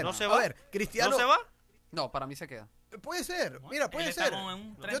Puede digo más ser. nada. ¿No se A va? ver, Cristiano. ¿No se va? No, para mí se queda. Puede ser. Mira, puede Él está ser. con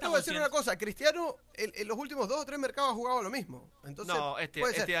un Yo te voy a decir 30%. una cosa. Cristiano en los últimos 2 o 3 mercados ha jugado lo mismo. Entonces, No, puede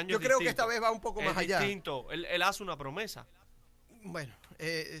este ser. año Yo es creo que distinto. esta vez va un poco más Es allá. distinto. Él hace una promesa. Bueno,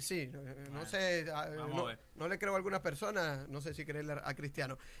 sí, no sé, Vamos a ver. no le creo a algunas personas, no sé si creerle a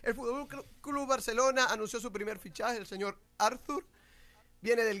Cristiano. El Fútbol Club Barcelona anunció su primer fichaje, el señor Arthur,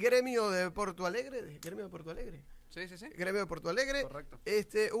 viene del gremio de Porto Alegre, Sí. gremio de Porto Alegre, Correcto.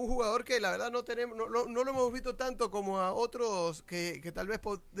 un jugador que la verdad no lo hemos visto tanto como a otros que tal vez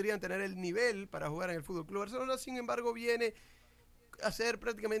podrían tener el nivel para jugar en el Fútbol Club Barcelona, sin embargo viene a ser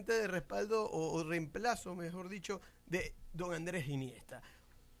prácticamente de respaldo o reemplazo, mejor dicho, de don Andrés Iniesta.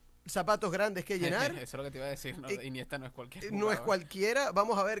 Zapatos grandes que llenar. Eso es lo que te iba a decir. No, Iniesta no es cualquier No es jugador. cualquiera.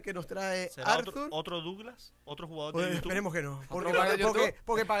 Vamos a ver qué nos trae ¿Será Arthur. otro Douglas? ¿Otro jugador Pues de YouTube? esperemos que no. ¿Otro jugador de YouTube?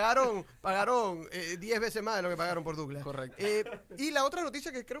 Porque pagaron 10 veces más de lo que pagaron por Douglas. Correcto. Y la otra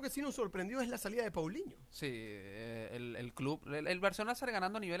noticia que creo que sí nos sorprendió es la salida de Paulinho. Sí, el club, el Barcelona sale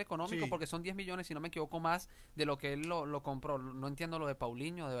ganando a nivel económico Sí. porque son 10 millones, si no me equivoco, más de lo que él lo compró. No entiendo lo de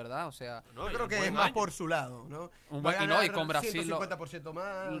Paulinho, de verdad, o sea... No, Yo creo y que buen es más año. por su lado, ¿no? Un Va a buen- y no, y ganar con Brasil lo- 150%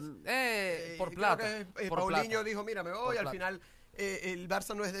 más. por Creo plata. que, por Paulinho plata. dijo, mira, me Por voy. Al plata. final, el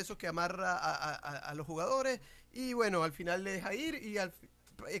Barça no es de esos que amarra a los jugadores. Y bueno, al final le deja ir y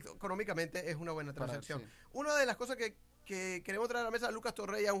económicamente es una buena transacción. sí. Una de las cosas que queremos traer a la mesa a Lucas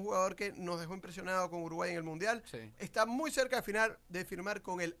Torreira, un jugador que nos dejó impresionado con Uruguay en el Mundial. Sí. Está muy cerca de firmar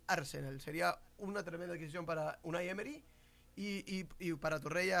con el Arsenal. Sería una tremenda adquisición para Unai Emery y para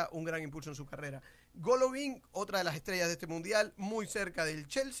Torreira un gran impulso en su carrera. Golovin, otra de las estrellas de este Mundial, muy cerca del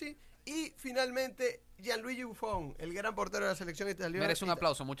Chelsea. Y finalmente Gianluigi Buffon, el gran portero de la selección italiana. Merece un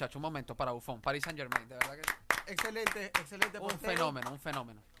aplauso, muchacho, un momento para Buffon, Paris Saint-Germain, de verdad que Excelente un portero. fenómeno, un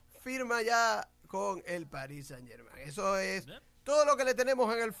fenómeno. Firma ya con el Paris Saint-Germain. Eso es todo lo que le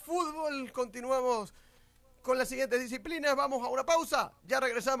tenemos en el fútbol. Continuamos con las siguientes disciplinas. Vamos a una pausa. Ya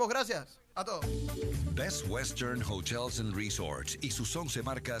regresamos. Gracias a todos. Best Western Hotels and Resorts y sus 11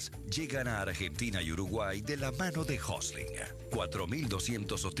 marcas llegan a Argentina y Uruguay de la mano de Hostling.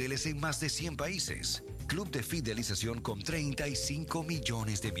 4.200 hoteles en más de 100 países. Club de fidelización con 35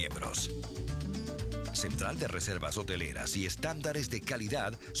 millones de miembros. Central de reservas hoteleras y estándares de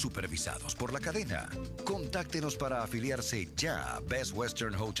calidad supervisados por la cadena. Contáctenos para afiliarse ya a Best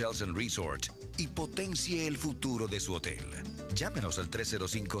Western Hotels and Resorts y potencie el futuro de su hotel. Llámenos al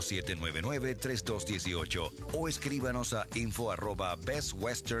 305-799-3218 o escríbanos a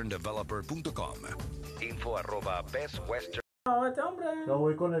info@bestwesterndeveloper.com. info@bestwestern. Yo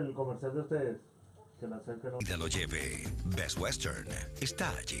voy con el comercial de ustedes. Que la acerquen. Y lo lleve. Best Western está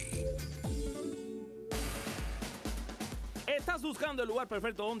allí. ¿Estás buscando el lugar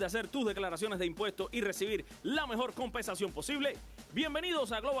perfecto donde hacer tus declaraciones de impuestos y recibir la mejor compensación posible?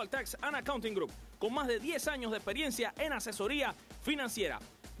 Bienvenidos a Global Tax and Accounting Group, con más de 10 años de experiencia en asesoría financiera.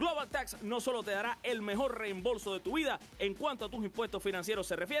 Global Tax no solo te dará el mejor reembolso de tu vida en cuanto a tus impuestos financieros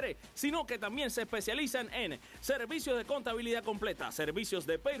se refiere, sino que también se especializan en servicios de contabilidad completa, servicios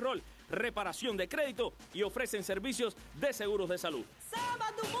de payroll, reparación de crédito y ofrecen servicios de seguros de salud.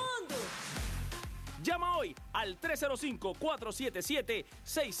 Sábado Mundo. Llama hoy al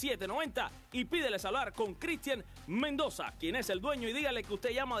 305-477-6790 y pídeles hablar con Cristian Mendoza, quien es el dueño, y dígale que usted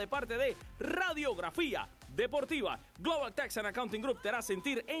llama de parte de Radiografía, Deportiva. Global Tax and Accounting Group te hará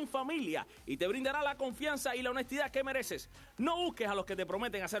sentir en familia y te brindará la confianza y la honestidad que mereces. No busques a los que te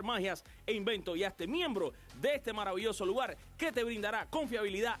prometen hacer magias e inventos y hazte miembro de este maravilloso lugar que te brindará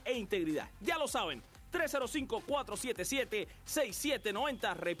confiabilidad e integridad. Ya lo saben.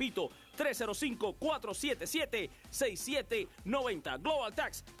 305-477-6790. Repito, 305-477-6790. Global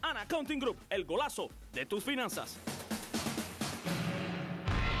Tax and Accounting Group, el golazo de tus finanzas.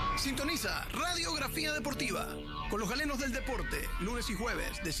 Sintoniza Radiografía Deportiva con los galenos del deporte, lunes y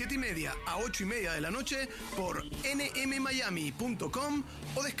jueves de 7:30 a 8:30 de la noche por nmmiami.com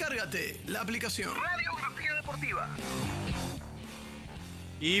o descárgate la aplicación Radiografía Deportiva.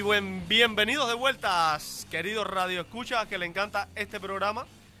 Y bienvenidos de vuelta, queridos radioescuchas que le encanta este programa.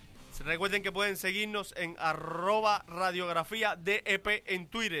 Recuerden que pueden seguirnos en @radiografía.dep en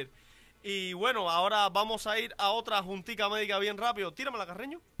Twitter. Y bueno, ahora vamos a ir a otra juntica médica bien rápido. Tíramela,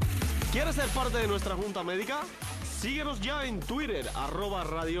 Carreño. ¿Quieres ser parte de nuestra junta médica? Síguenos ya en Twitter,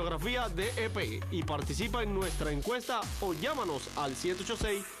 @radiografía.dep y participa en nuestra encuesta o llámanos al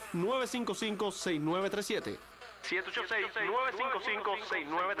 786-955-6937.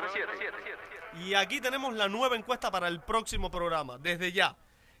 786-955-6937. Y aquí tenemos la nueva encuesta para el próximo programa. Desde ya,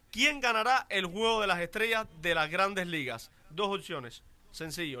 ¿quién ganará el Juego de las Estrellas de las Grandes Ligas? Dos opciones.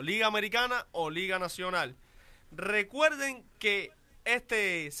 Sencillo, Liga Americana o Liga Nacional. Recuerden que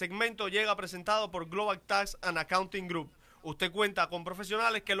este segmento llega presentado por Global Tax and Accounting Group. Usted cuenta con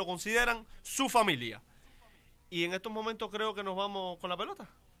profesionales que lo consideran su familia. Y en estos momentos creo que nos vamos con la pelota.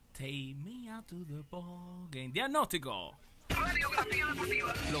 Take me out to the ball game. Diagnóstico. Radiografía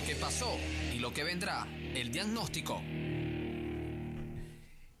Deportiva. Lo que pasó y lo que vendrá. El diagnóstico.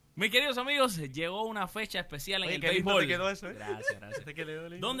 Mis queridos amigos, llegó una fecha especial en Oye, el qué lindo béisbol. te quedó eso, ¿eh? Gracias, gracias. Te quedó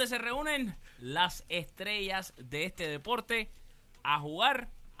lindo. Donde se reúnen las estrellas de este deporte a jugar,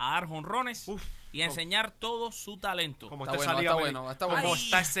 a dar jonrones y a enseñar todo su talento. Como Está está, bueno, esa liga, está bueno, está bueno. ¿Cómo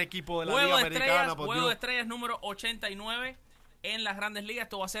está ese equipo de la Juego Liga de Americana? estrellas, Por juego de Dios. estrellas número 89 en las Grandes Ligas.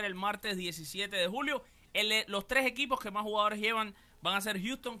 Esto va a ser el martes 17 de julio. Los tres equipos que más jugadores llevan van a ser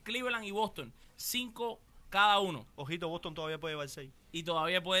Houston, Cleveland y Boston. 5 cada uno. Ojito, Boston todavía puede llevar 6. Y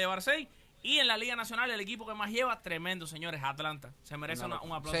todavía puede llevar 6. Y en la Liga Nacional, el equipo que más lleva, tremendo, señores, Atlanta. Se merece un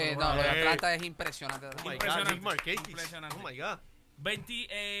aplauso. Sí, no, lo de Atlanta es impresionante. Oh my Impresionante. God, Nick Markakis. Impresionante. Oh my God.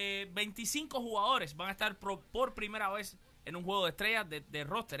 25 jugadores van a estar por primera vez en un juego de estrellas de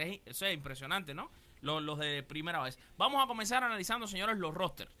roster. Eso es impresionante, ¿no? Los de primera vez. Vamos a comenzar analizando, señores, los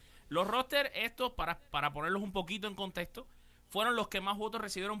rosters. Los rosters, estos, para ponerlos un poquito en contexto, fueron los que más votos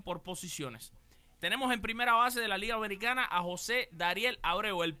recibieron por posiciones. Tenemos en primera base de la Liga Americana a José Dariel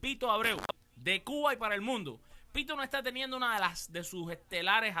Abreu, el Pito Abreu, de Cuba y para el mundo. Pito no está teniendo una de sus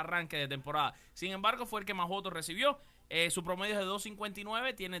estelares arranques de temporada. Sin embargo, fue el que más votos recibió. Su promedio es de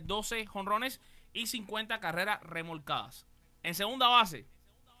 2.59, tiene 12 jonrones y 50 carreras remolcadas. En segunda base,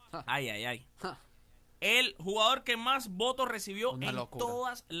 el jugador que más votos recibió Una en locura.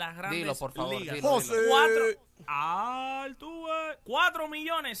 todas las Grandes Dilo, por favor, Ligas. dilo. José.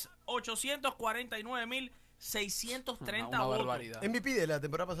 4.849.630 Una votos. barbaridad. MVP de la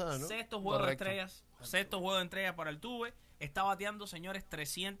temporada pasada, ¿no? Sexto juego Correcto. de estrellas. Sexto juego de estrellas para el Tuve. Está bateando, señores,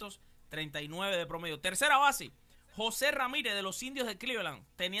 339 de promedio. Tercera base, José Ramírez de los Indios de Cleveland,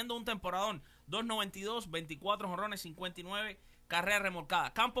 teniendo un temporadón. 2.92, 24 jonrones, 59 carreras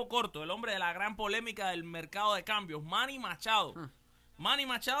remolcadas. Campo corto, el hombre de la gran polémica del mercado de cambios, Manny Machado. Manny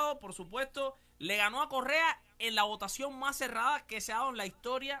Machado, por supuesto, le ganó a Correa en la votación más cerrada que se ha dado en la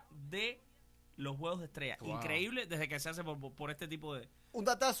historia de los juegos de estrellas. Wow. Increíble desde que se hace por este tipo de... Un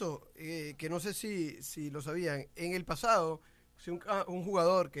datazo que no sé si lo sabían. En el pasado, si un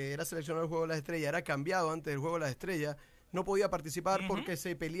jugador que era seleccionado del Juego de las Estrellas era cambiado antes del Juego de las Estrellas, no podía participar porque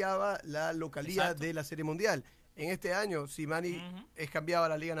se peleaba la localía Exacto. de la Serie Mundial. En este año, si Manny es cambiado a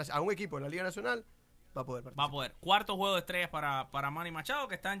la Liga a un equipo de la Liga Nacional, va a poder participar. Va a poder. Cuarto juego de estrellas para Manny Machado,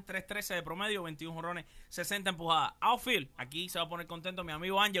 que está en 3.13 de promedio, 21 jonrones, 60 empujadas. Outfield, aquí se va a poner contento mi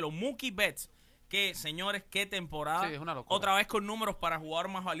amigo Ángelo, Mookie Betts, que, señores, qué temporada. Sí, es una locura. Otra vez con números para jugador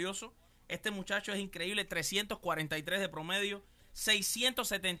más valioso. Este muchacho es increíble, 343 de promedio,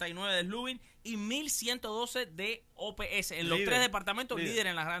 679 de slugging y 1112 de OPS. En los Líder. tres departamentos, líder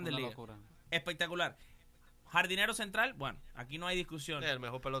en las Grandes Una Ligas. locura. Espectacular. Jardinero central, bueno, aquí no hay discusión. El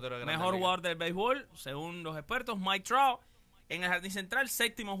mejor pelotero de Grandes Mejor Ligas. jugador del béisbol, según los expertos, Mike Trout. En el jardín central,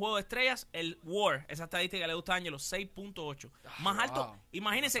 séptimo juego de estrellas, el WAR, esa estadística le gusta a Ángelo, 6.8. Más alto, wow.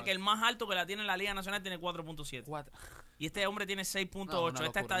 imagínense que el más alto que la tiene en la Liga Nacional tiene 4.7. Y este hombre tiene 6.8. No, una Esta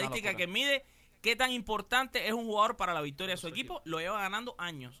locura, estadística una que locura. mide qué tan importante es un jugador para la victoria de su equipo, lo lleva ganando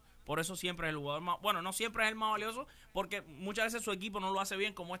años. Por eso siempre es el jugador más... Bueno, no siempre es el más valioso, porque muchas veces su equipo no lo hace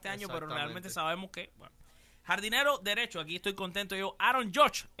bien como este año, pero realmente sabemos que... Bueno. Jardinero derecho, aquí estoy contento yo. Aaron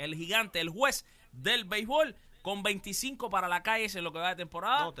Judge, el gigante, el juez del béisbol, con 25 para la calle en lo que va de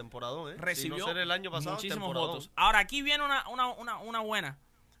temporada. No, temporadón, Recibió si no ser el año pasado, muchísimos temporadón. votos. Ahora, aquí viene una buena.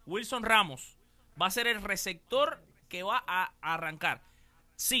 Wilson Ramos va a ser el receptor que va a arrancar.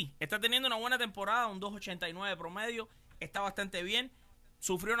 Sí, está teniendo una buena temporada, un 2.89 de promedio, está bastante bien.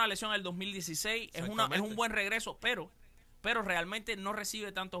 Sufrió una lesión en el 2016, es un buen regreso, pero realmente no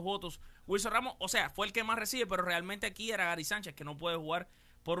recibe tantos votos. Wilson Ramos, o sea, fue el que más recibe, pero realmente aquí era Gary Sánchez, que no puede jugar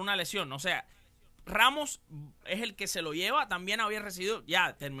por una lesión. O sea, Ramos es el que se lo lleva, también había recibido,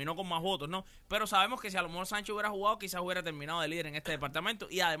 ya terminó con más votos, ¿no? Pero sabemos que si a lo mejor Sánchez hubiera jugado, quizás hubiera terminado de líder en este departamento.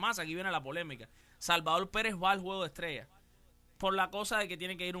 Y además, aquí viene la polémica. Salvador Pérez va al juego de estrella. Por la cosa de que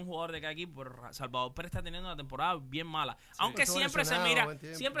tiene que ir un jugador de cada equipo, pero Salvador Pérez está teniendo una temporada bien mala. Sí, aunque siempre se mira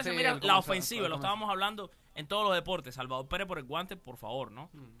la ofensiva, lo estábamos hablando en todos los deportes. Salvador Pérez por el guante, por favor, ¿no?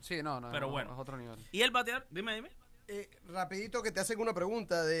 Sí, no, pero bueno, es otro nivel. ¿Y el bateador? Dime. Rapidito que te hacen una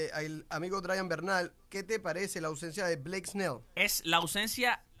pregunta de el amigo Brian Bernal. ¿Qué te parece la ausencia de Blake Snell? Es la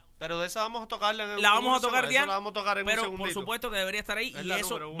ausencia... Pero de esa vamos a tocarla en la vamos a tocar, Dian, pero por supuesto que debería estar ahí, y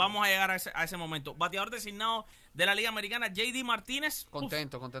eso vamos a llegar a ese momento. Bateador designado de la Liga Americana, J.D. Martínez.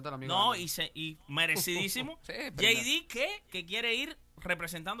 Contento el amigo. No, y merecidísimo. Sí, J.D. que quiere ir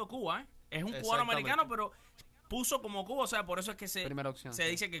representando Cuba, ¿eh? Es un cubano americano, pero puso como Cuba, o sea, por eso es que se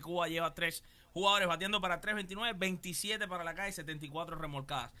dice que Cuba lleva 3 jugadores bateando para 3.29, 27 para la calle, 74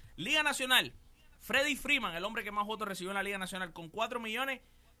 remolcadas. Liga Nacional, Freddie Freeman, el hombre que más votos recibió en la Liga Nacional, con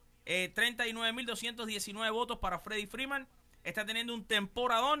 4.039.219 votos para Freddie Freeman. Está teniendo un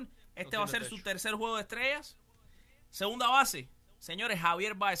temporadón. Este va a ser su tercer juego de estrellas. Segunda base, señores,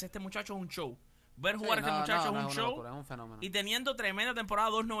 Javier Báez. Este muchacho es un show. Ver jugar a este muchacho es un show. Locura, es un fenómeno. Y teniendo tremenda temporada,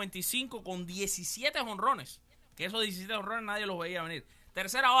 2.95 con 17 jonrones. Que esos 17 jonrones nadie los veía venir.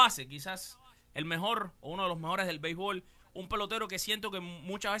 Tercera base, quizás el mejor o uno de los mejores del béisbol. Un pelotero que siento que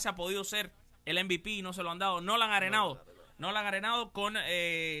muchas veces ha podido ser el MVP y no se lo han dado. Nolan Arenado con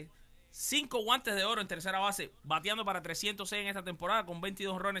 5 guantes de oro en tercera base, bateando para 306 en esta temporada con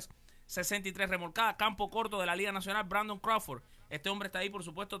 22 jonrones, 63 remolcadas. Campo corto de la Liga Nacional, Brandon Crawford. Este hombre está ahí, por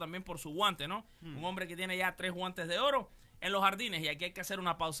supuesto, también por su guante, ¿no? Un hombre que tiene ya 3 guantes de oro. En los jardines, y aquí hay que hacer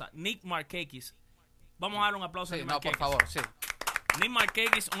una pausa, Nick Markakis. Vamos a darle un aplauso a Nick Markakis. por favor, sí. Nick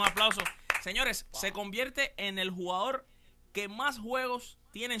Markakis, un aplauso. Señores, se convierte en el jugador que más juegos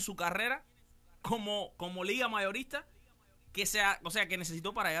tiene en su carrera como liga mayorista que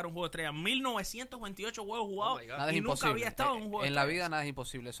necesitó para llegar a un juego de estrella. 1928 juegos jugados y nunca había estado en un juego de estrella. En la vida nada es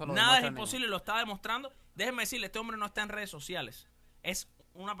imposible. Nada es imposible, lo está demostrando. Déjenme decirle, este hombre no está en redes sociales. Es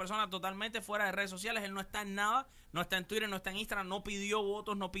una persona totalmente fuera de redes sociales. Él no está en nada, no está en Twitter, no está en Instagram, no pidió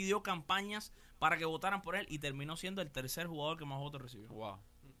votos, no pidió campañas para que votaran por él y terminó siendo el tercer jugador que más votos recibió. Wow.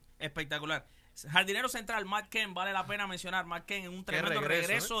 Espectacular. Jardinero central, Matt Kemp, vale la pena mencionar. Matt Kemp en un tremendo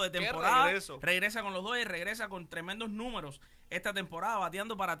regreso de temporada. Regresa con los Dodgers, regresa con tremendos números esta temporada,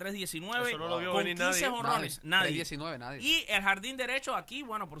 bateando para 3.19. Eso no lo vio con venir 15 jonrones. Nadie. 3.19, nadie. Y el jardín derecho aquí,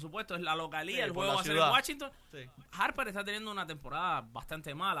 bueno, por supuesto, es la localía. Sí, el juego va a ser en Washington. Sí. Harper está teniendo una temporada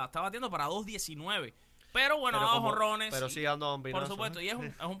bastante mala. Está bateando para 2.19. Pero bueno, ha dado jonrones. Pero sigue dando bombinazo. Por supuesto, y es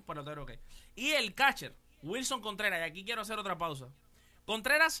un pelotero que. Y el catcher, Wilson Contreras. Y aquí quiero hacer otra pausa.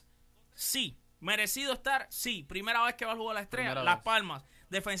 Contreras, sí. Merecido estar, sí. Primera vez que va al juego de la estrella, Las Palmas.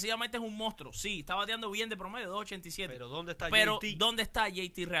 Defensivamente es un monstruo, sí. Está bateando bien de promedio, 2.87. Pero ¿dónde está JT? ¿Dónde está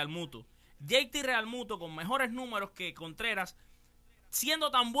JT Realmuto? JT Realmuto con mejores números que Contreras,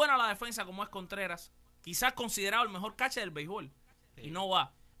 siendo tan buena la defensa como es Contreras, quizás considerado el mejor catcher del béisbol. Sí. Y no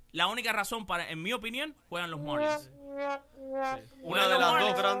va. La única razón en mi opinión, juegan los Marlins. Sí. Una de las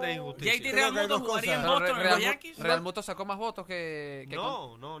dos grandes injusticias. JT Realmuto jugaría en Boston, en los Yankees. Realmuto sacó más votos que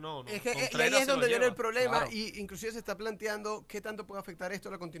No. Es que y ahí es donde viene el problema, claro. Y inclusive se está planteando qué tanto puede afectar esto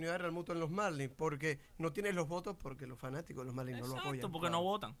a la continuidad de Realmuto en los Marlins, porque no tienes los votos porque los fanáticos de los Marlins no lo apoyan. Exacto, porque no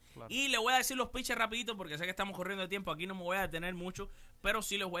votan. Claro. Y le voy a decir los pitchers rapidito, porque sé que estamos corriendo de tiempo, aquí no me voy a detener mucho, pero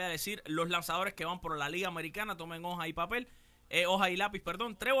sí les voy a decir los lanzadores que van por la Liga Americana, tomen hoja y papel. Hoja y lápiz,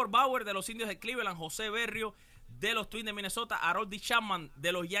 perdón. Trevor Bauer de los Indios de Cleveland, José Berrio de los Twins de Minnesota, Harold Chapman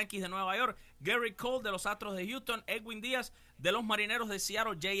de los Yankees de Nueva York, Gary Cole de los Astros de Houston, Edwin Díaz de los Marineros de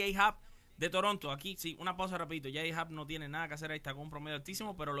Seattle, J.A. Happ de Toronto. Aquí sí, una pausa rapidito. J.A. Happ no tiene nada que hacer ahí, está con un promedio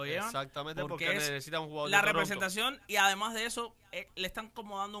altísimo, pero lo llevan. Exactamente, porque necesita un jugador de la representación y además de eso le están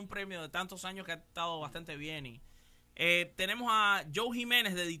como dando un premio de tantos años que ha estado bastante bien. Y tenemos a Joe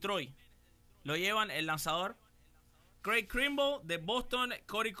Jiménez de Detroit, lo llevan el lanzador. Craig Kimbrel de Boston,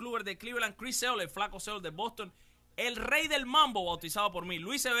 Corey Kluber de Cleveland, Chris Sale, el flaco Sale de Boston, el rey del mambo bautizado por mí,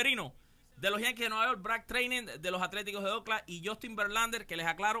 Luis Severino De los Yankees de Nueva York, Brad Training, de los Atléticos de Oakland y Justin Verlander, que les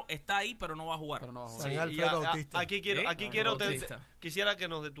aclaro, está ahí, pero no va a jugar. Sí, quisiera que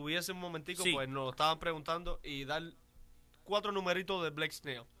nos detuviese un momentico, pues nos lo estaban preguntando y dar 4 numeritos de Blake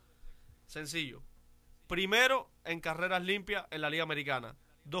Snell. Sencillo. Primero en carreras limpias en la Liga Americana,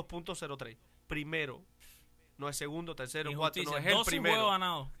 2.03. Primero. No es segundo, tercero, cuarto, no es el 12 primero. juegos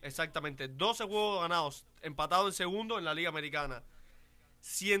ganados. Exactamente, 12 juegos ganados, empatado en segundo en la Liga Americana.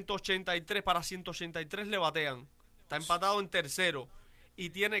 183 para 183 le batean. Está empatado en tercero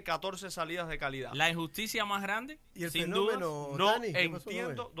y tiene 14 salidas de calidad. La injusticia más grande, ¿Y el sin fenómeno, duda, no Otani? ¿Qué pasó con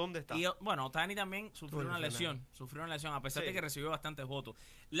entiendo él? dónde está. Y bueno, Otani también sufrió una lesión, a pesar Sí. de que recibió bastantes votos.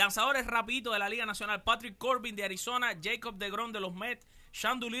 Lanzadores rapiditos de la Liga Nacional: Patrick Corbin de Arizona, Jacob deGrom de los Mets,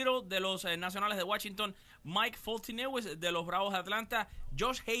 Sean Doolittle de los Nacionales de Washington, Mike Foltynewicz de los Bravos de Atlanta,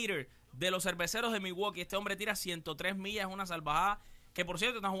 Josh Hader de los Cerveceros de Milwaukee. Este hombre tira 103 millas, una salvajada, que por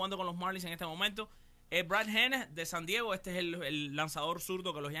cierto están jugando con los Marlins en este momento. Brad Hennes de San Diego, este es el lanzador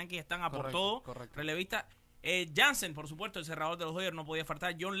zurdo que los Yankees están a por todo. Relevista. Jansen, por supuesto, el cerrador de los Dodgers, no podía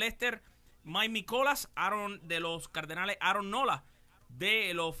faltar. John Lester, Mike Mikolas, Aaron de los Cardenales, Aaron Nola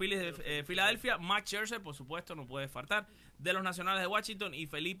de los Phillies de Filadelfia, Max Scherzer, por supuesto, no puede faltar, de los Nacionales de Washington, y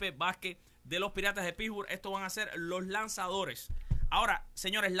Felipe Vázquez de los Piratas de Pittsburgh. Estos van a ser los lanzadores. Ahora,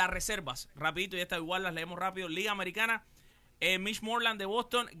 señores, las reservas, rapidito, y esta igual las leemos rápido. Liga Americana, Mitch Moreland de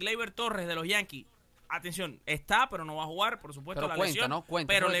Boston, Gleyber Torres de los Yankees. Atención, está, pero no va a jugar, por supuesto, pero la cuenta, lesión. ¿no?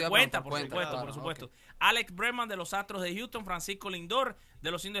 Cuenta, pero eso le te cuenta, iba a preguntar, por cuenta, supuesto. okay. Alex Bregman de los Astros de Houston, Francisco Lindor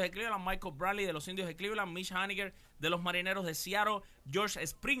de los Indios de Cleveland, Michael Bradley de los Indios de Cleveland, Mitch Haniger de los Marineros de Seattle, George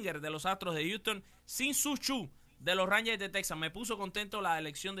Springer de los Astros de Houston, Shin-Soo Choo de los Rangers de Texas. Me puso contento la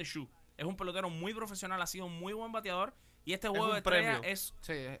elección de Choo. Es un pelotero muy profesional, ha sido un muy buen bateador. Y este juego de estrella es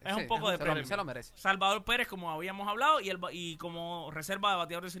un poco de premio. Se lo merece. Salvador Pérez, como habíamos hablado, y como reserva de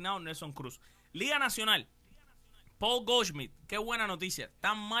bateador designado, Nelson Cruz. Liga Nacional, Paul Goldschmidt. Qué buena noticia.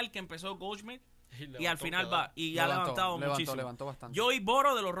 Tan mal que empezó Goldschmidt y al final va. Y ha levantado muchísimo. Levantó bastante. Joey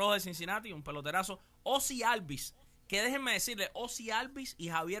Boro de los Rojos de Cincinnati, un peloterazo. Ozzy Albies, que déjenme decirle, Ozzy Albies y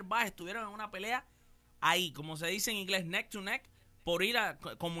Javier Baez estuvieron en una pelea ahí, como se dice en inglés, neck to neck, por ir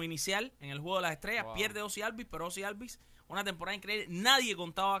como inicial en el Juego de las Estrellas. Wow. Pierde Ozzy Albies, pero Ozzy Albies, una temporada increíble. Nadie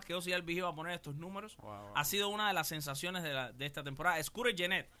contaba que Ozzy Albies iba a poner estos números. Wow. Ha sido una de las sensaciones de esta temporada. Scooter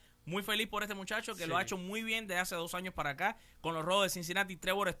Gennett, muy feliz por este muchacho que lo ha hecho muy bien desde hace 2 años para acá con los Rojos de Cincinnati.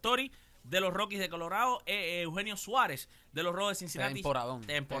 Trevor Story de los Rockies de Colorado, Eugenio Suárez de los Rojos de Cincinnati.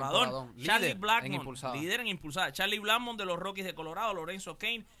 Temporadón. Charlie Blackmon, líder en impulsada. Charlie Blackmon de los Rockies de Colorado, Lorenzo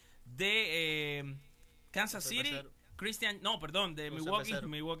Cain de Kansas City, de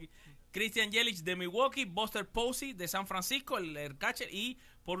Milwaukee. Christian Yelich de Milwaukee, Buster Posey de San Francisco, el catcher, y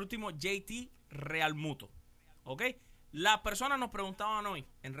por último JT Realmuto. ¿Ok? Las personas nos preguntaban hoy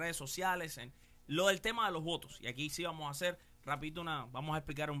en redes sociales en lo del tema de los votos, y aquí sí vamos a hacer rapidito vamos a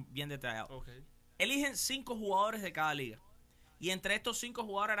explicar bien detallado. Okay. Eligen 5 jugadores de cada liga, y entre estos 5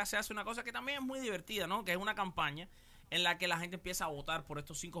 jugadores ahora se hace una cosa que también es muy divertida, ¿no? Que es una campaña en la que la gente empieza a votar por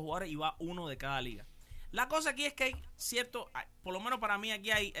estos 5 jugadores y va uno de cada liga. La cosa aquí es que hay por lo menos para mí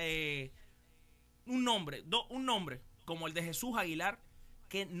aquí hay un nombre como el de Jesús Aguilar,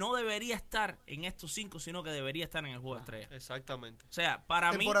 que no debería estar en estos 5, sino que debería estar en el Juego de Estrellas. Exactamente. O sea,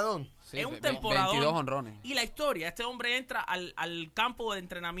 para mí es un temporadón. 22 honrones. Y la historia, este hombre entra al campo de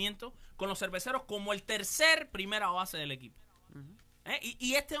entrenamiento con los Cerveceros como el tercer primera base del equipo.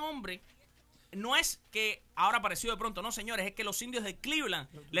 Y este hombre no es que ahora apareció de pronto, no, señores, es que los Indios de Cleveland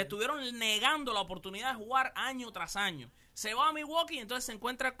le estuvieron negando la oportunidad de jugar año tras año. Se va a Milwaukee y entonces se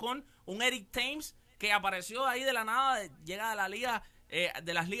encuentra con un Eric Thames que apareció ahí de la nada, llega de la liga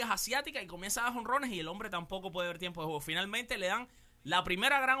de las ligas asiáticas y comienza a dar jonrones, y el hombre tampoco puede ver tiempo de juego. Finalmente le dan la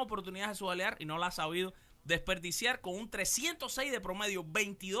primera gran oportunidad de su balear y no la ha sabido desperdiciar, con un 306 de promedio,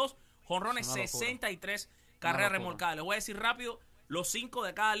 22 jonrones, 63 carreras remolcadas. Les voy a decir rápido los 5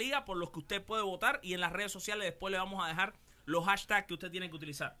 de cada liga por los que usted puede votar, y en las redes sociales después le vamos a dejar los hashtags que usted tiene que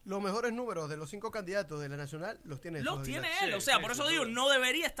utilizar. Los mejores números de los 5 candidatos de la Nacional los tiene él. Sí, o sea, por eso digo, no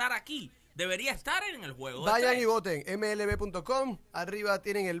debería estar aquí. Debería estar en el juego. Vayan y voten, mlb.com, arriba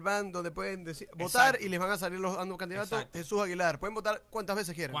tienen el ban donde pueden votar y les van a salir los candidatos. Exacto. Jesús Aguilar, pueden votar cuantas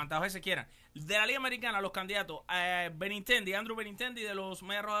veces quieran. De la Liga Americana, los candidatos, Andrew Benintendi de los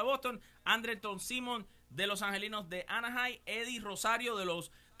Medias Rojas de Boston, Andrelton Simmons de los Angelinos de Anaheim, Eddie Rosario de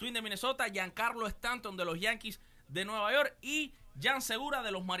los Twins de Minnesota, Giancarlo Stanton de los Yankees de Nueva York y Jan Segura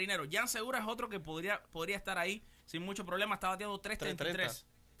de los Marineros. Jan Segura es otro que podría estar ahí sin mucho problema, está bateando 3.33.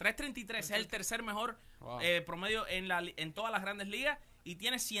 3.33 es el tercer mejor promedio en todas las grandes ligas, y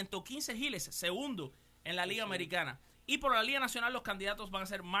tiene 115 giles, segundo en la Liga Americana. Y por la Liga Nacional los candidatos van a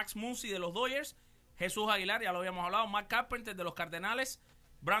ser Max Muncy de los Dodgers, Jesús Aguilar, ya lo habíamos hablado, Matt Carpenter de los Cardenales,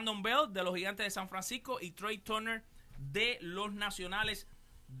 Brandon Bell de los Gigantes de San Francisco y Trey Turner de los Nacionales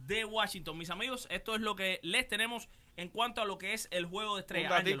de Washington. Mis amigos, esto es lo que les tenemos en cuanto a lo que es el juego de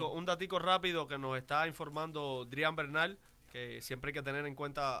estrellas. Un datico rápido que nos está informando Drian Bernal, que siempre hay que tener en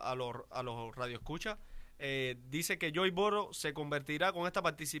cuenta a los radioescuchas. Dice que Joey Boro se convertirá con esta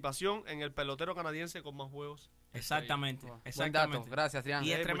participación en el pelotero canadiense con más juegos. Exactamente. Buen dato. Gracias, Adrián.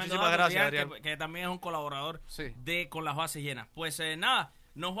 Y es tremendo muchísimas dato, gracias, Adrián, que también es un colaborador de Con las Bases Llenas. Pues nada,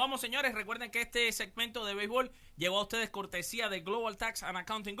 nos vamos, señores. Recuerden que este segmento de béisbol llegó a ustedes cortesía de Global Tax and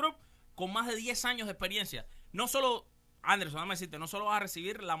Accounting Group, con más de 10 años de experiencia. No solo, Anderson, déjame decirte, no solo vas a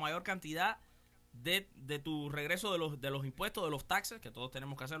recibir la mayor cantidad de tu regreso de los impuestos, de los taxes, que todos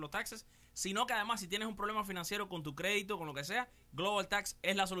tenemos que hacer los taxes, sino que además si tienes un problema financiero con tu crédito, con lo que sea, Global Tax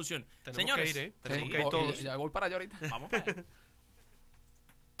es la solución. Señores, tenemos que ir todos. Ya voy para allá ahorita. Vamos para allá.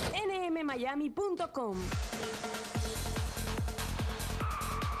 nmmiami.com.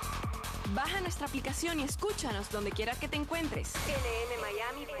 Baja nuestra aplicación y escúchanos donde quiera que te encuentres.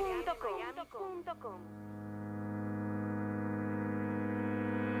 nmmiami.com.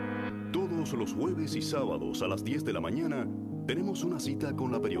 Todos los jueves y sábados a las 10 de la mañana tenemos una cita con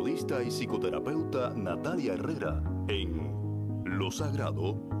la periodista y psicoterapeuta Natalia Herrera en Lo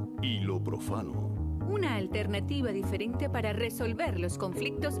Sagrado y lo Profano. Una alternativa diferente para resolver los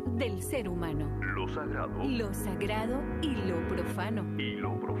conflictos del ser humano. Lo sagrado Y lo profano.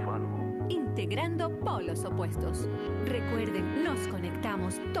 Integrando polos opuestos. Recuerden, nos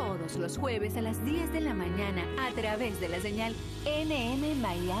conectamos todos los jueves a las 10 de la mañana a través de la señal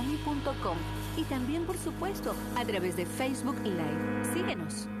nmmiami.com y también, por supuesto, a través de Facebook Live.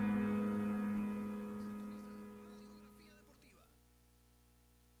 Síguenos.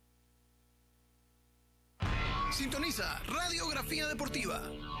 Sintoniza Radiografía Deportiva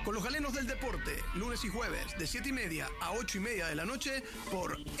con los galenos del deporte, lunes y jueves de 7:30 a 8:30 de la noche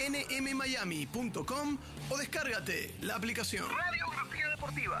por nmmiami.com o descárgate la aplicación. Radiografía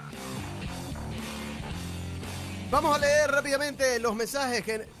Deportiva. Vamos a leer rápidamente los mensajes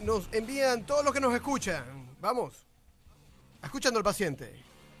que nos envían todos los que nos escuchan. Vamos. Escuchando al paciente.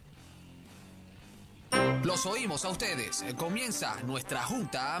 Los oímos a ustedes. Comienza nuestra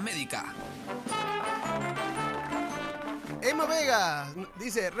junta médica. Emma Vega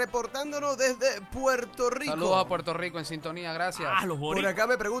dice, reportándonos desde Puerto Rico. Saludos a Puerto Rico en sintonía, gracias. Por acá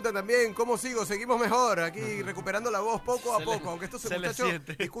me preguntan también cómo sigo. Seguimos mejor, aquí recuperando la voz poco a poco. Aunque estos muchachos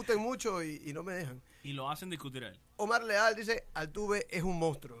discuten mucho y no me dejan. Y lo hacen discutir a él. Omar Leal dice, Altuve es un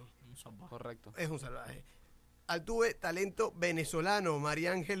monstruo. Correcto. Es un salvaje. Altuve, talento venezolano.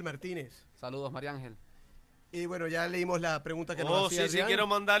 María Ángel Martínez. Saludos, María Ángel. Y bueno, ya leímos la pregunta que nos hacía Adrián. Quiero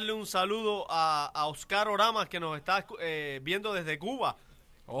mandarle un saludo a Oscar Oramas, que nos está viendo desde Cuba.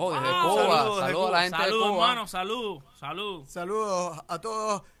 Oh, desde Cuba. Saludos a la gente de Cuba. Hermano, Saludos a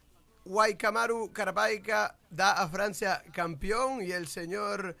todos. Guaycamaru Carapaica da a Francia campeón y el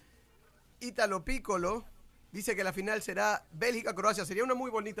señor Ítalo Piccolo dice que la final será Bélgica-Croacia. Sería una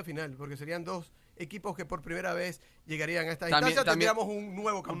muy bonita final porque serían dos equipos que por primera vez llegarían a esta instancia. Tendríamos un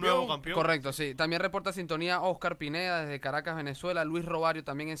nuevo campeón. Correcto, sí. También reporta sintonía Oscar Pineda desde Caracas, Venezuela. Luis Robario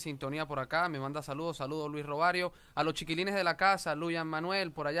también en sintonía por acá. Me manda saludos Luis Robario. A los chiquilines de la casa, Luyan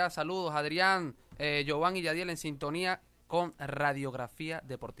Manuel por allá, saludos. Adrián, Giovanni y Yadiel en sintonía con Radiografía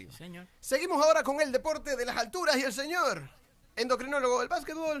Deportiva. Señor. Seguimos ahora con el deporte de las alturas y el señor endocrinólogo del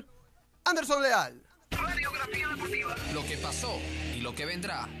básquetbol, Anderson Leal. Radiografía Deportiva. Lo que pasó y lo que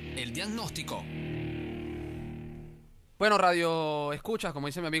vendrá. El diagnóstico. Bueno, radio escuchas, como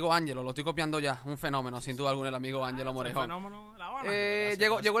dice mi amigo Ángelo, lo estoy copiando ya, un fenómeno, sin duda alguna, el amigo Ángelo Morejón. Fenómeno de La Habana.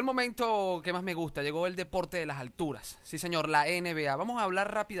 Llegó el momento que más me gusta, llegó el deporte de las alturas. Sí, señor, la NBA. Vamos a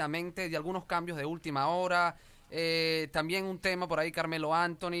hablar rápidamente de algunos cambios de última hora, también un tema por ahí, Carmelo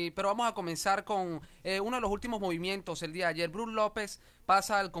Anthony, pero vamos a comenzar con uno de los últimos movimientos el día de ayer. Brook López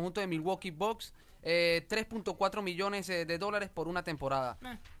pasa al conjunto de Milwaukee Bucks, 3.4 millones de dólares por una temporada.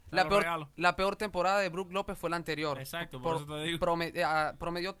 La peor temporada de Brook López fue la anterior. Exacto, por eso te digo.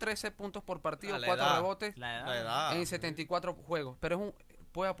 Promedió 13 puntos por partido, 4 rebotes en 74 juegos. Pero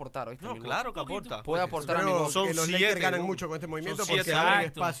puede aportar, ¿oíste? No, claro que aporta. Puede aportar, amigo. Son los Lakers ganan mucho con este movimiento porque abren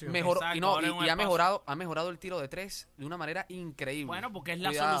espacio. Ha mejorado el tiro de 3 de una manera increíble. Bueno, porque es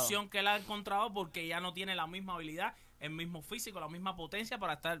la solución que él ha encontrado porque ya no tiene la misma habilidad, el mismo físico, la misma potencia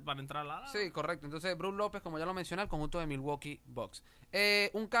para entrar a la... Sí, correcto. Entonces, Brook López, como ya lo mencioné, el conjunto de Milwaukee Bucks.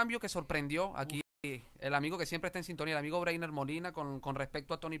 Un cambio que sorprendió aquí. El amigo que siempre está en sintonía, el amigo Breiner Molina, con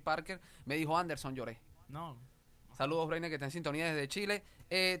respecto a Tony Parker, me dijo, Anderson, lloré. No. Saludos, Breiner, que está en sintonía desde Chile.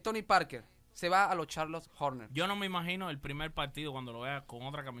 Tony Parker, se va a los Charlotte Hornets. Yo no me imagino el primer partido cuando lo vea con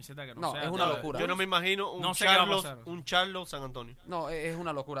otra camiseta que no sea. Es una locura. Yo no me imagino un Charlotte San Antonio. No, es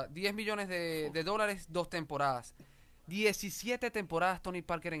una locura. 10 millones de dólares, 2 temporadas. 17 temporadas Tony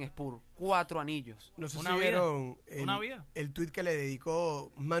Parker en Spurs, 4 anillos. No sé si vieron el tweet que le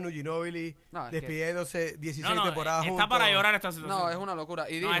dedicó Manu Ginóbili despidiéndose 16 temporadas está para llorar esta situación. No, es una locura.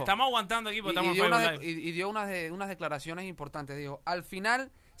 Y dijo, estamos aguantando aquí porque estamos y dio unas declaraciones importantes. Dijo, al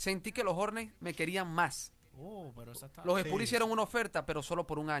final sentí que los Hornets me querían más. Pero esa está... Los Spurs hicieron una oferta, pero solo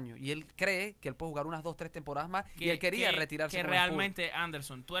por un año. Y él cree que él puede jugar unas 2-3 temporadas más. Y él quería retirarse. Que realmente,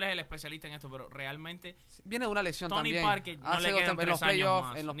 Anderson, tú eres el especialista en esto, pero realmente... Viene de una lesión Tony también. Parker no le quedan 3 años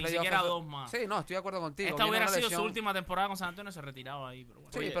más. Ni siquiera 2 más. Sí, no, estoy de acuerdo contigo. Esta hubiera sido su última temporada con San Antonio, se retiraba ahí. Pero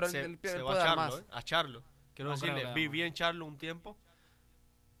bueno. Sí, pero él se puede va dar más. a Charlo. Quiero decirle, viví en Charlo un tiempo.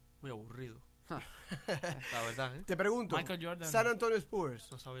 Muy aburrido. La verdad, Te pregunto, San Antonio Spurs,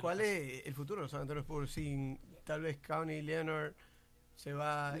 ¿cuál es el futuro de San Antonio Spurs sin tal vez County Leonard? Se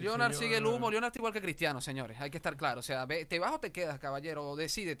va. Leonard sigue el humo. Leonard está igual que Cristiano, señores. Hay que estar claro. O sea, te vas o te quedas, caballero.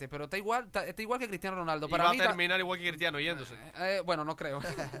 Decídete. Pero está igual que Cristiano Ronaldo. Para va a terminar igual que Cristiano yéndose. Bueno, no creo.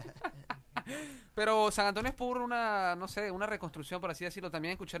 Pero San Antonio Spurs, una reconstrucción, por así decirlo.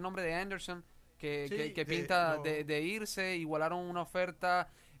 También escuché el nombre de Anderson, que pinta de irse. Igualaron una oferta.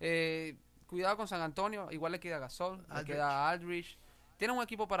 Cuidado con San Antonio, igual le queda Gasol, le queda Aldridge. Tienen un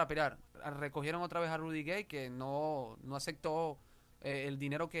equipo para pelear. Recogieron otra vez a Rudy Gay, que no aceptó el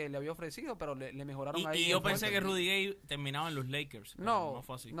dinero que le había ofrecido, pero le mejoraron ahí. Y yo pensé que Rudy Gay terminaba en los Lakers. No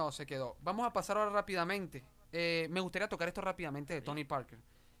fue así. No, se quedó. Vamos a pasar ahora rápidamente. Me gustaría tocar esto rápidamente de Tony Parker.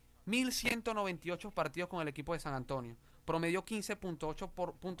 1.198 partidos con el equipo de San Antonio. Promedió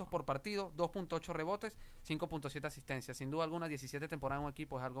 15.8 puntos por partido, 2.8 rebotes, 5.7 asistencias. Sin duda alguna, 17 temporadas en un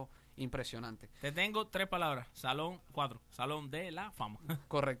equipo es algo impresionante. Te tengo 3 palabras. Salón de la fama.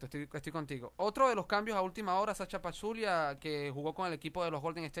 Correcto, estoy contigo. Otro de los cambios a última hora, Sacha Pachulia, que jugó con el equipo de los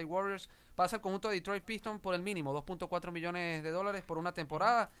Golden State Warriors, pasa al conjunto de Detroit Pistons por el mínimo, 2.4 millones de dólares por una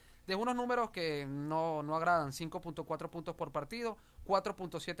temporada. De unos números que no agradan, 5.4 puntos por partido,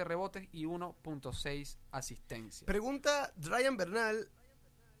 4.7 rebotes y 1.6 asistencias. Pregunta Ryan Bernal,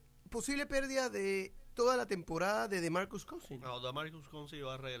 posible pérdida de toda la temporada de DeMarcus Cousins. No, DeMarcus Cousins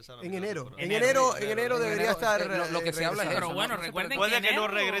va a regresar. En enero debería estar. Lo que se habla es eso. Pero bueno, recuerden puede que no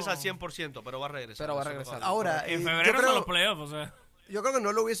regrese al 100%, pero va a regresar. Ahora, en febrero son los playoffs, o sea. Yo creo que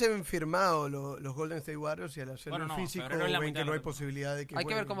no lo hubiesen firmado los Golden State Warriors y al hacerlo físico ven que no hay posibilidad de que hay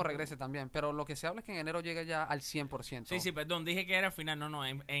que ver cómo regrese también, pero lo que se habla es que en enero llegue ya al 100%. Sí, perdón, dije que era al final, no,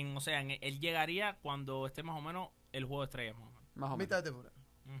 él llegaría cuando esté más o menos el juego de estrellas. Más o menos. Mitad de temporada.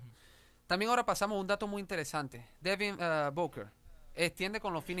 También ahora pasamos a un dato muy interesante. Devin Booker extiende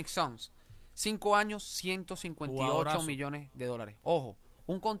con los Phoenix Suns 5 años, 158 millones de dólares. Ojo,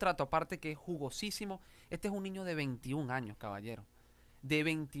 un contrato aparte que es jugosísimo. Este es un niño de 21 años, caballero. De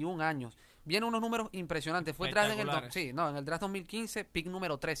 21 años. Vienen unos números impresionantes. Fue draft en el draft 2015, pick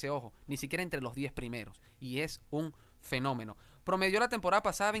número 13, ojo. Ni siquiera entre los 10 primeros. Y es un fenómeno. Promedió la temporada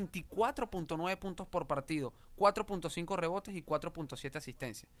pasada 24.9 puntos por partido, 4.5 rebotes y 4.7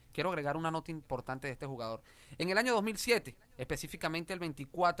 asistencias. Quiero agregar una nota importante de este jugador. En el año 2007, específicamente el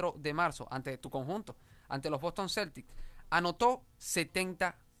 24 de marzo, ante tu conjunto, ante los Boston Celtics, anotó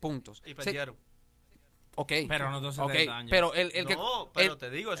 70 puntos. Y perdieron. Pero no 70 años. Pero te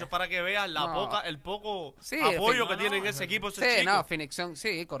digo, eso es para que veas el poco apoyo que tiene en ese equipo ese chico. Phoenix Suns,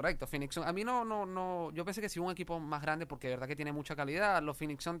 sí, correcto. Phoenix Suns. A mí no, yo pensé que sí un equipo más grande porque de verdad que tiene mucha calidad. Los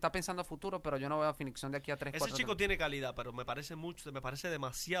Phoenix Suns está pensando a futuro, pero yo no veo a Phoenix Suns de aquí a 3-4 Ese chico tiene calidad, pero me parece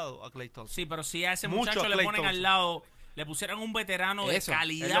demasiado a Klay Thompson. Sí, pero si a ese muchacho le ponen al lado, le pusieran un veterano de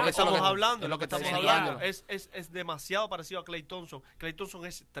calidad. Es lo que estamos hablando. Es demasiado parecido a Klay Thompson. Klay Thompson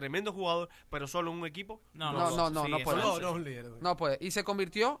es tremendo jugador, pero solo en un equipo. No puede. No puede. Y se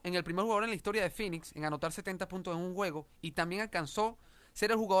convirtió en el primer jugador en la historia de Phoenix en anotar 70 puntos en un juego y también alcanzó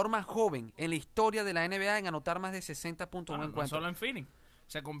ser el jugador más joven en la historia de la NBA en anotar más de 60 puntos en un encuentro. No solo en Phoenix.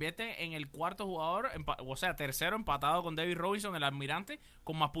 Se convierte en el cuarto jugador, tercero empatado con David Robinson, el almirante,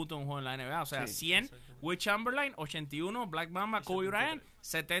 con más puntos en un juego en la NBA. O sea, 100, Will Chamberlain, 81, Black Mamba, Kobe Bryant,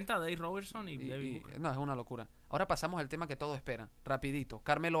 70, David Robinson y David Booker. No, es una locura. Ahora pasamos al tema que todos esperan. Rapidito.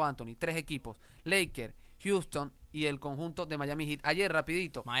 Carmelo Anthony, 3 equipos. Lakers, Houston y el conjunto de Miami Heat. Ayer,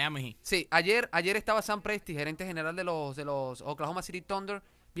 rapidito. Miami Heat. Sí, ayer estaba Sam Presti, gerente general de los Oklahoma City Thunder,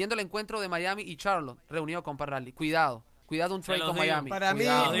 viendo el encuentro de Miami y Charlotte, reunido con Pat Riley. Cuidado un trade con Miami. Para mí,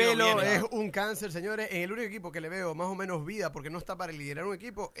 Melo es un cáncer, señores. En el único equipo que le veo más o menos vida, porque no está para liderar un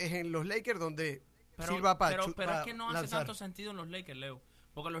equipo, es en los Lakers, donde sirva para Pero es que no hace tanto sentido en los Lakers, Leo.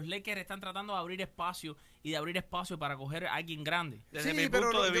 porque los Lakers están tratando de abrir espacio y de abrir espacio para coger a alguien grande. Desde mi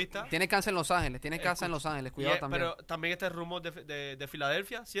punto de vista. Tiene casa en Los Ángeles, cuidado también. Pero también este rumor de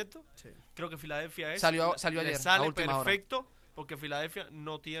Filadelfia, ¿cierto? Sí. Creo que Filadelfia salió le ayer, sale a última perfecto, hora. Porque Filadelfia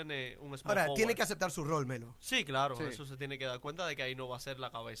no tiene un small Ahora, forward. tiene que aceptar su rol, Melo. Sí, claro, Sí. eso se tiene que dar cuenta de que ahí no va a ser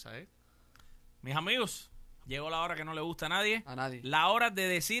la cabeza, ¿eh? Mis amigos, llegó la hora que no le gusta a nadie. A nadie. La hora de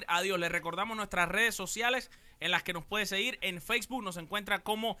decir adiós. Les recordamos nuestras redes sociales en las que nos puede seguir. En Facebook nos encuentra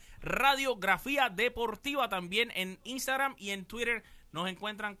como Radiografía Deportiva. También en Instagram y en Twitter nos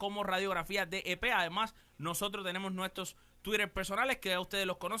encuentran como Radiografía DEP. Además, nosotros tenemos nuestros Twitter personales que ya ustedes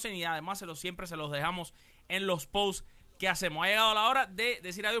los conocen y además siempre se los dejamos en los posts que hacemos. Ha llegado la hora de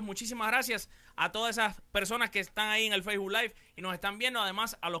decir adiós. Muchísimas gracias a todas esas personas que están ahí en el Facebook Live y nos están viendo.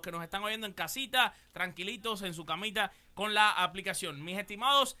 Además, a los que nos están oyendo en casita, tranquilitos, en su camita, con la aplicación. Mis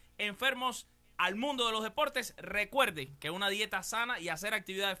estimados enfermos al mundo de los deportes, recuerden que una dieta sana y hacer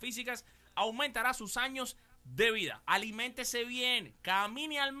actividades físicas aumentará sus años de vida. Aliméntese bien,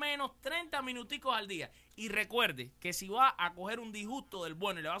 camine al menos 30 minuticos al día. Y recuerde que si va a coger un disgusto del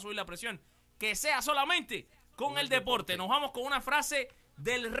bueno y le va a subir la presión, que sea solamente con el deporte. Nos vamos con una frase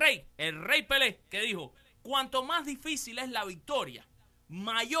del rey, el rey Pelé, que dijo: cuanto más difícil es la victoria,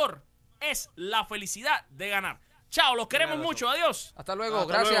 mayor es la felicidad de ganar. Chao, los queremos mucho, adiós. Hasta luego,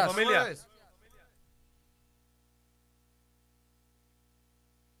 Hasta gracias. luego, familia.